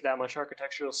really make that much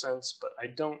architectural sense, but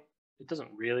it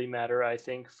doesn't really matter, I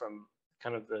think, from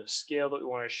kind of the scale that we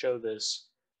want to show this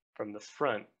from the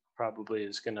front probably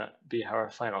is going to be how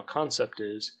our final concept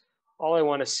is. All I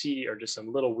want to see are just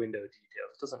some little window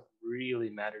details. It doesn't really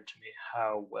matter to me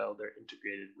how well they're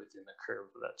integrated within the curve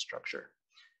of that structure.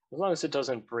 As long as it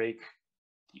doesn't break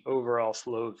the overall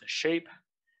flow of the shape,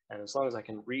 and as long as I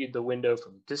can read the window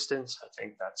from a distance, I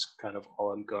think that's kind of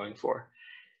all I'm going for.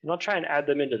 And I'll try and add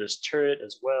them into this turret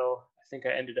as well. I think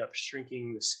I ended up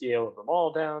shrinking the scale of them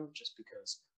all down just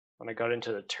because when I got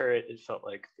into the turret, it felt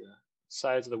like the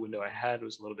size of the window I had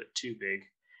was a little bit too big.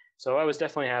 So I was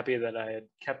definitely happy that I had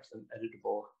kept them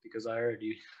editable because I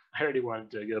already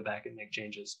wanted to go back and make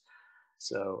changes.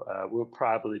 So we'll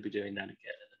probably be doing that again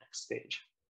in the next stage.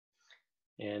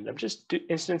 And I'm just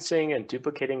instancing and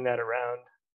duplicating that around.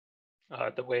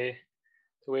 The way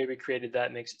we created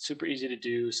that makes it super easy to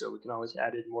do, so we can always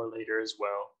add in more later as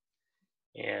well.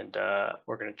 And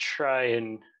we're going to try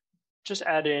and just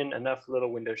add in enough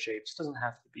little window shapes. It doesn't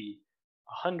have to be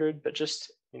 100, but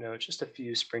just a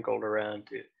few sprinkled around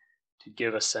to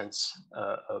give a sense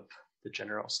of the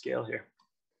general scale here.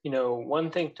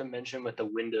 One thing to mention with the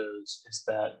windows is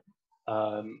that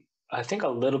I think a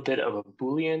little bit of a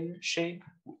Boolean shape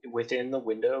within the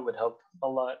window would help a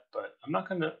lot, but I'm not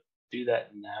going to do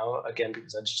that now, again,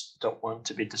 because I just don't want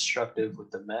to be destructive with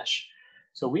the mesh.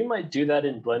 So we might do that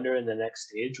in Blender in the next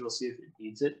stage. We'll see if it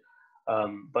needs it.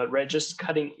 But right, just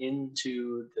cutting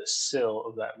into the sill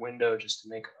of that window just to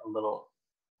make a little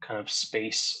kind of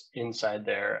space inside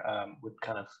there would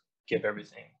kind of give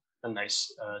everything a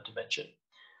nice dimension.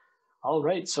 All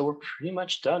right, so we're pretty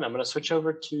much done. I'm going to switch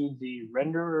over to the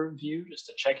renderer view just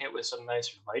to check it with some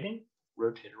nicer lighting,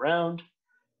 rotate around,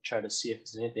 try to see if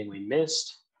there's anything we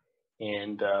missed.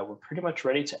 And we're pretty much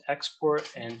ready to export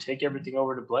and take everything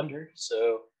over to Blender.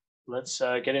 So let's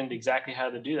get into exactly how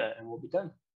to do that and we'll be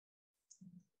done.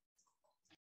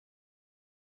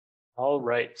 All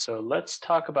right, so let's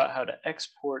talk about how to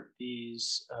export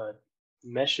these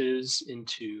meshes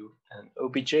into an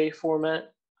OBJ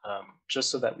format,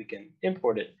 just so that we can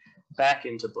import it back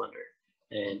into Blender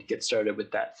and get started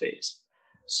with that phase.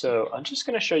 So I'm just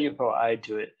going to show you how I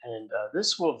do it, and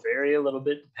this will vary a little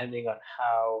bit depending on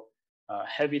how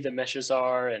heavy the meshes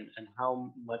are and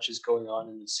how much is going on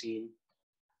in the scene.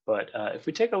 But if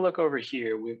we take a look over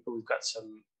here, we've got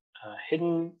some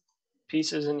hidden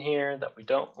pieces in here that we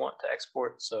don't want to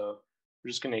export, so we're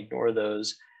just going to ignore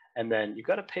those. And then you've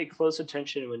got to pay close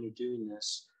attention when you're doing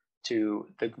this to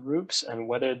the groups and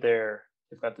whether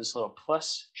they've got this little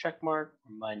plus check mark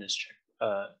or minus check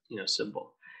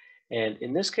symbol. And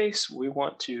in this case, we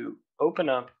want to open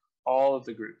up all of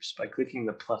the groups by clicking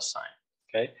the plus sign.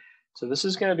 Okay, so this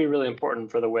is going to be really important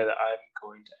for the way that I'm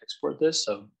going to export this.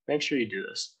 So make sure you do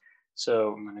this.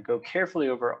 So I'm going to go carefully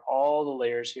over all the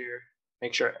layers here.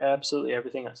 Make sure absolutely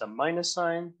everything has a minus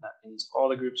sign. That means all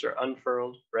the groups are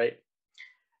unfurled, right?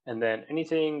 And then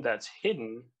anything that's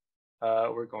hidden,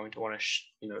 we're going to want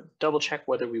to double check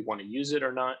whether we want to use it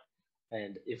or not.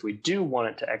 And if we do want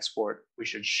it to export, we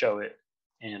should show it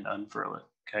and unfurl it,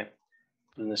 okay?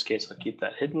 In this case, I'll keep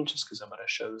that hidden just because I'm going to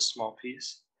show this small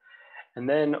piece. And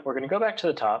then we're going to go back to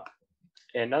the top.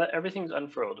 And now that everything's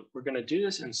unfurled, we're going to do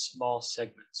this in small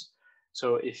segments.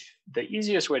 So if the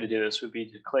easiest way to do this would be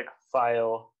to click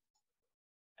File,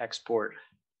 Export,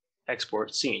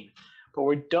 Export Scene. But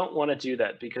we don't want to do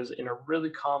that because in a really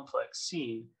complex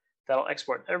scene, that'll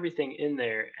export everything in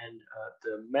there and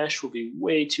the mesh will be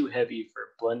way too heavy for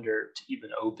Blender to even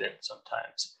open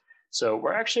sometimes. So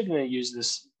we're actually going to use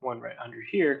this one right under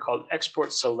here called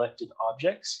Export Selected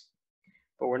Objects.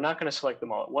 But we're not going to select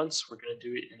them all at once. We're going to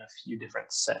do it in a few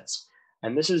different sets.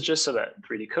 And this is just so that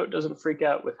 3D Coat doesn't freak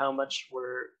out with how much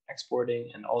we're exporting,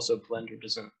 and also Blender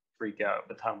doesn't freak out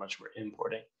with how much we're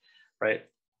importing, right?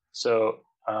 So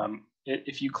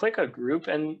if you click a group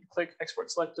and click Export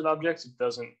Selected Objects, it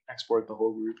doesn't export the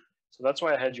whole group. So that's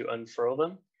why I had you unfurl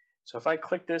them. So if I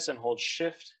click this and hold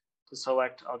Shift to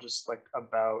select, I'll just select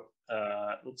about,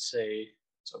 let's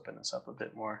open this up a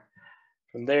bit more.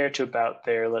 From there to about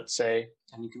there, let's say,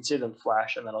 and you can see them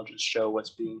flash, and that'll just show what's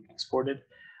being exported.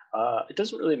 It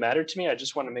doesn't really matter to me. I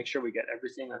just want to make sure we get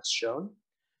everything that's shown.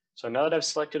 So now that I've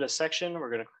selected a section, we're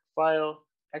going to click File,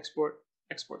 Export,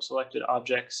 Export Selected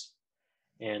Objects,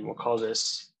 and we'll call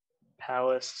this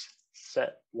Palace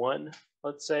Set 1,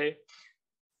 let's say,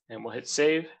 and we'll hit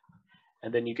Save.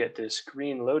 And then you get this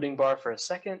green loading bar for a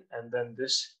second, and then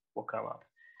this will come up.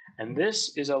 And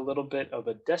this is a little bit of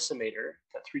a decimator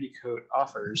that 3D Coat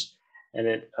offers.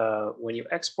 And when you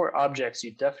export objects,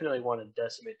 you definitely want to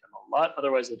decimate them a lot,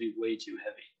 otherwise they'll be way too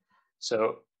heavy.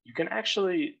 So you can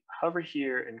actually hover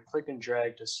here and click and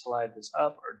drag to slide this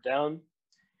up or down.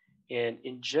 And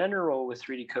in general, with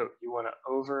 3D Coat, you want to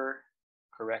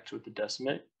over-correct with the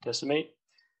decimate.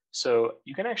 So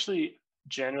you can actually,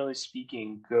 generally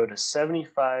speaking, go to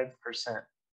 75%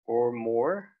 or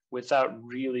more without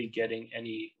really getting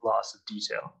any loss of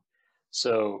detail.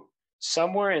 So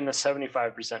somewhere in the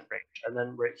 75% range. And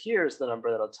then right here is the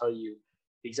number that'll tell you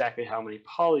exactly how many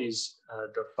polys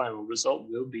the final result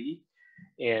will be.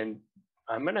 And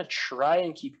I'm going to try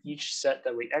and keep each set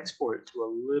that we export to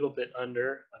a little bit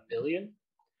under 1 million.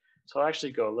 So I'll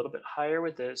actually go a little bit higher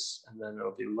with this, and then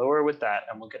it'll be lower with that,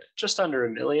 and we'll get it just under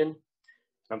 1 million.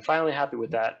 I'm finally happy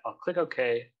with that. I'll click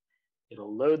OK.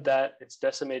 It'll load that. It's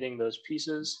decimating those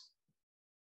pieces.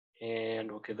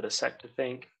 And we'll give it a sec to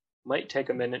think. Might take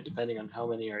a minute depending on how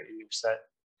many are in your set.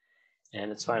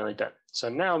 And it's finally done. So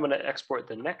now I'm going to export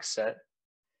the next set.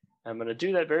 I'm going to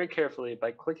do that very carefully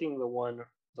by clicking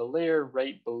the layer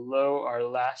right below our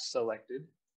last selected,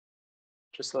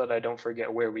 just so that I don't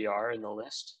forget where we are in the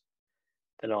list.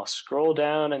 Then I'll scroll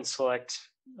down and select,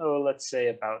 let's say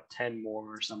about 10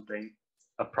 more or something,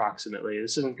 approximately.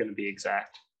 This isn't going to be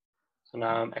exact. So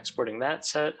now I'm exporting that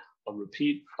set. I'll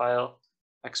repeat, File,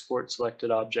 Export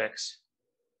Selected Objects.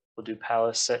 We'll do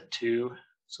Palace Set 2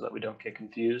 so that we don't get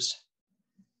confused.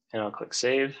 And I'll click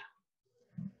Save.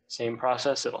 Same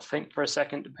process, it'll think for a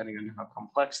second depending on how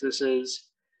complex this is.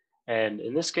 And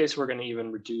in this case, we're going to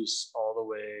even reduce all the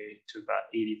way to about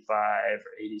 85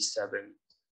 or 87.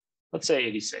 Let's say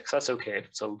 86, that's okay if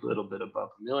it's a little bit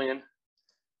above 1 million.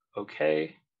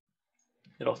 Okay,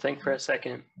 it'll think for a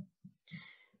second.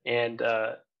 And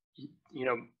you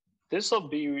know, this will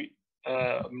be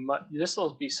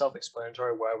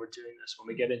self-explanatory why we're doing this when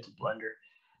we get into Blender.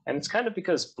 And it's kind of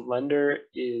because Blender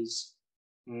is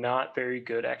not very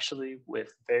good actually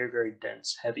with very, very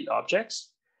dense, heavy objects.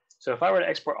 So if I were to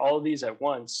export all of these at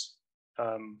once,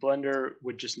 Blender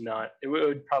would just not, it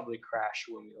would probably crash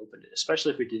when we opened it,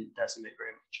 especially if we didn't decimate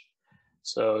very much.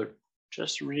 So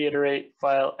just reiterate,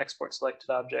 File, Export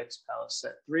Selected Objects, Palette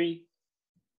Set 3.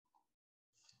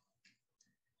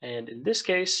 And in this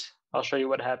case, I'll show you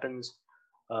what happens.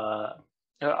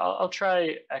 I'll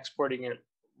try exporting it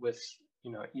with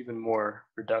even more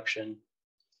reduction.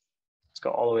 Let's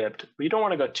go all the way up to, but you don't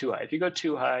want to go too high. If you go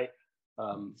too high,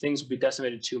 things will be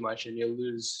decimated too much and you'll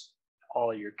lose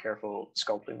all your careful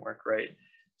sculpting work, right?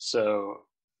 So,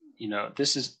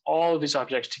 this is all of these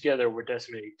objects together, we're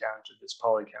decimating down to this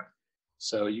poly count.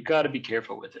 So you got to be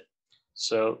careful with it.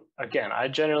 So again, I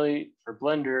generally, for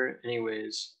Blender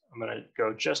anyways, I'm going to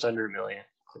go just under 1 million,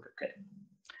 click OK.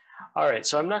 All right,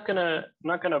 so I'm not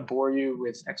gonna bore you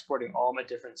with exporting all my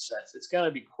different sets. It's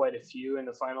gonna be quite a few in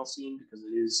the final scene because it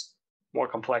is more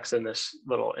complex than this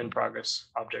little in progress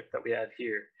object that we have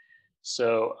here.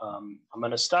 So I'm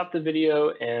gonna stop the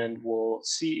video and we'll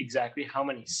see exactly how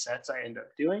many sets I end up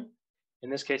doing. In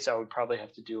this case, I would probably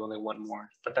have to do only one more,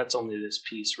 but that's only this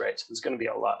piece, right? So there's gonna be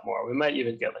a lot more. We might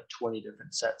even get like 20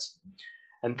 different sets.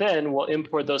 And then we'll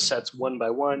import those sets one by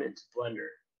one into Blender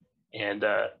and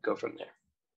go from there.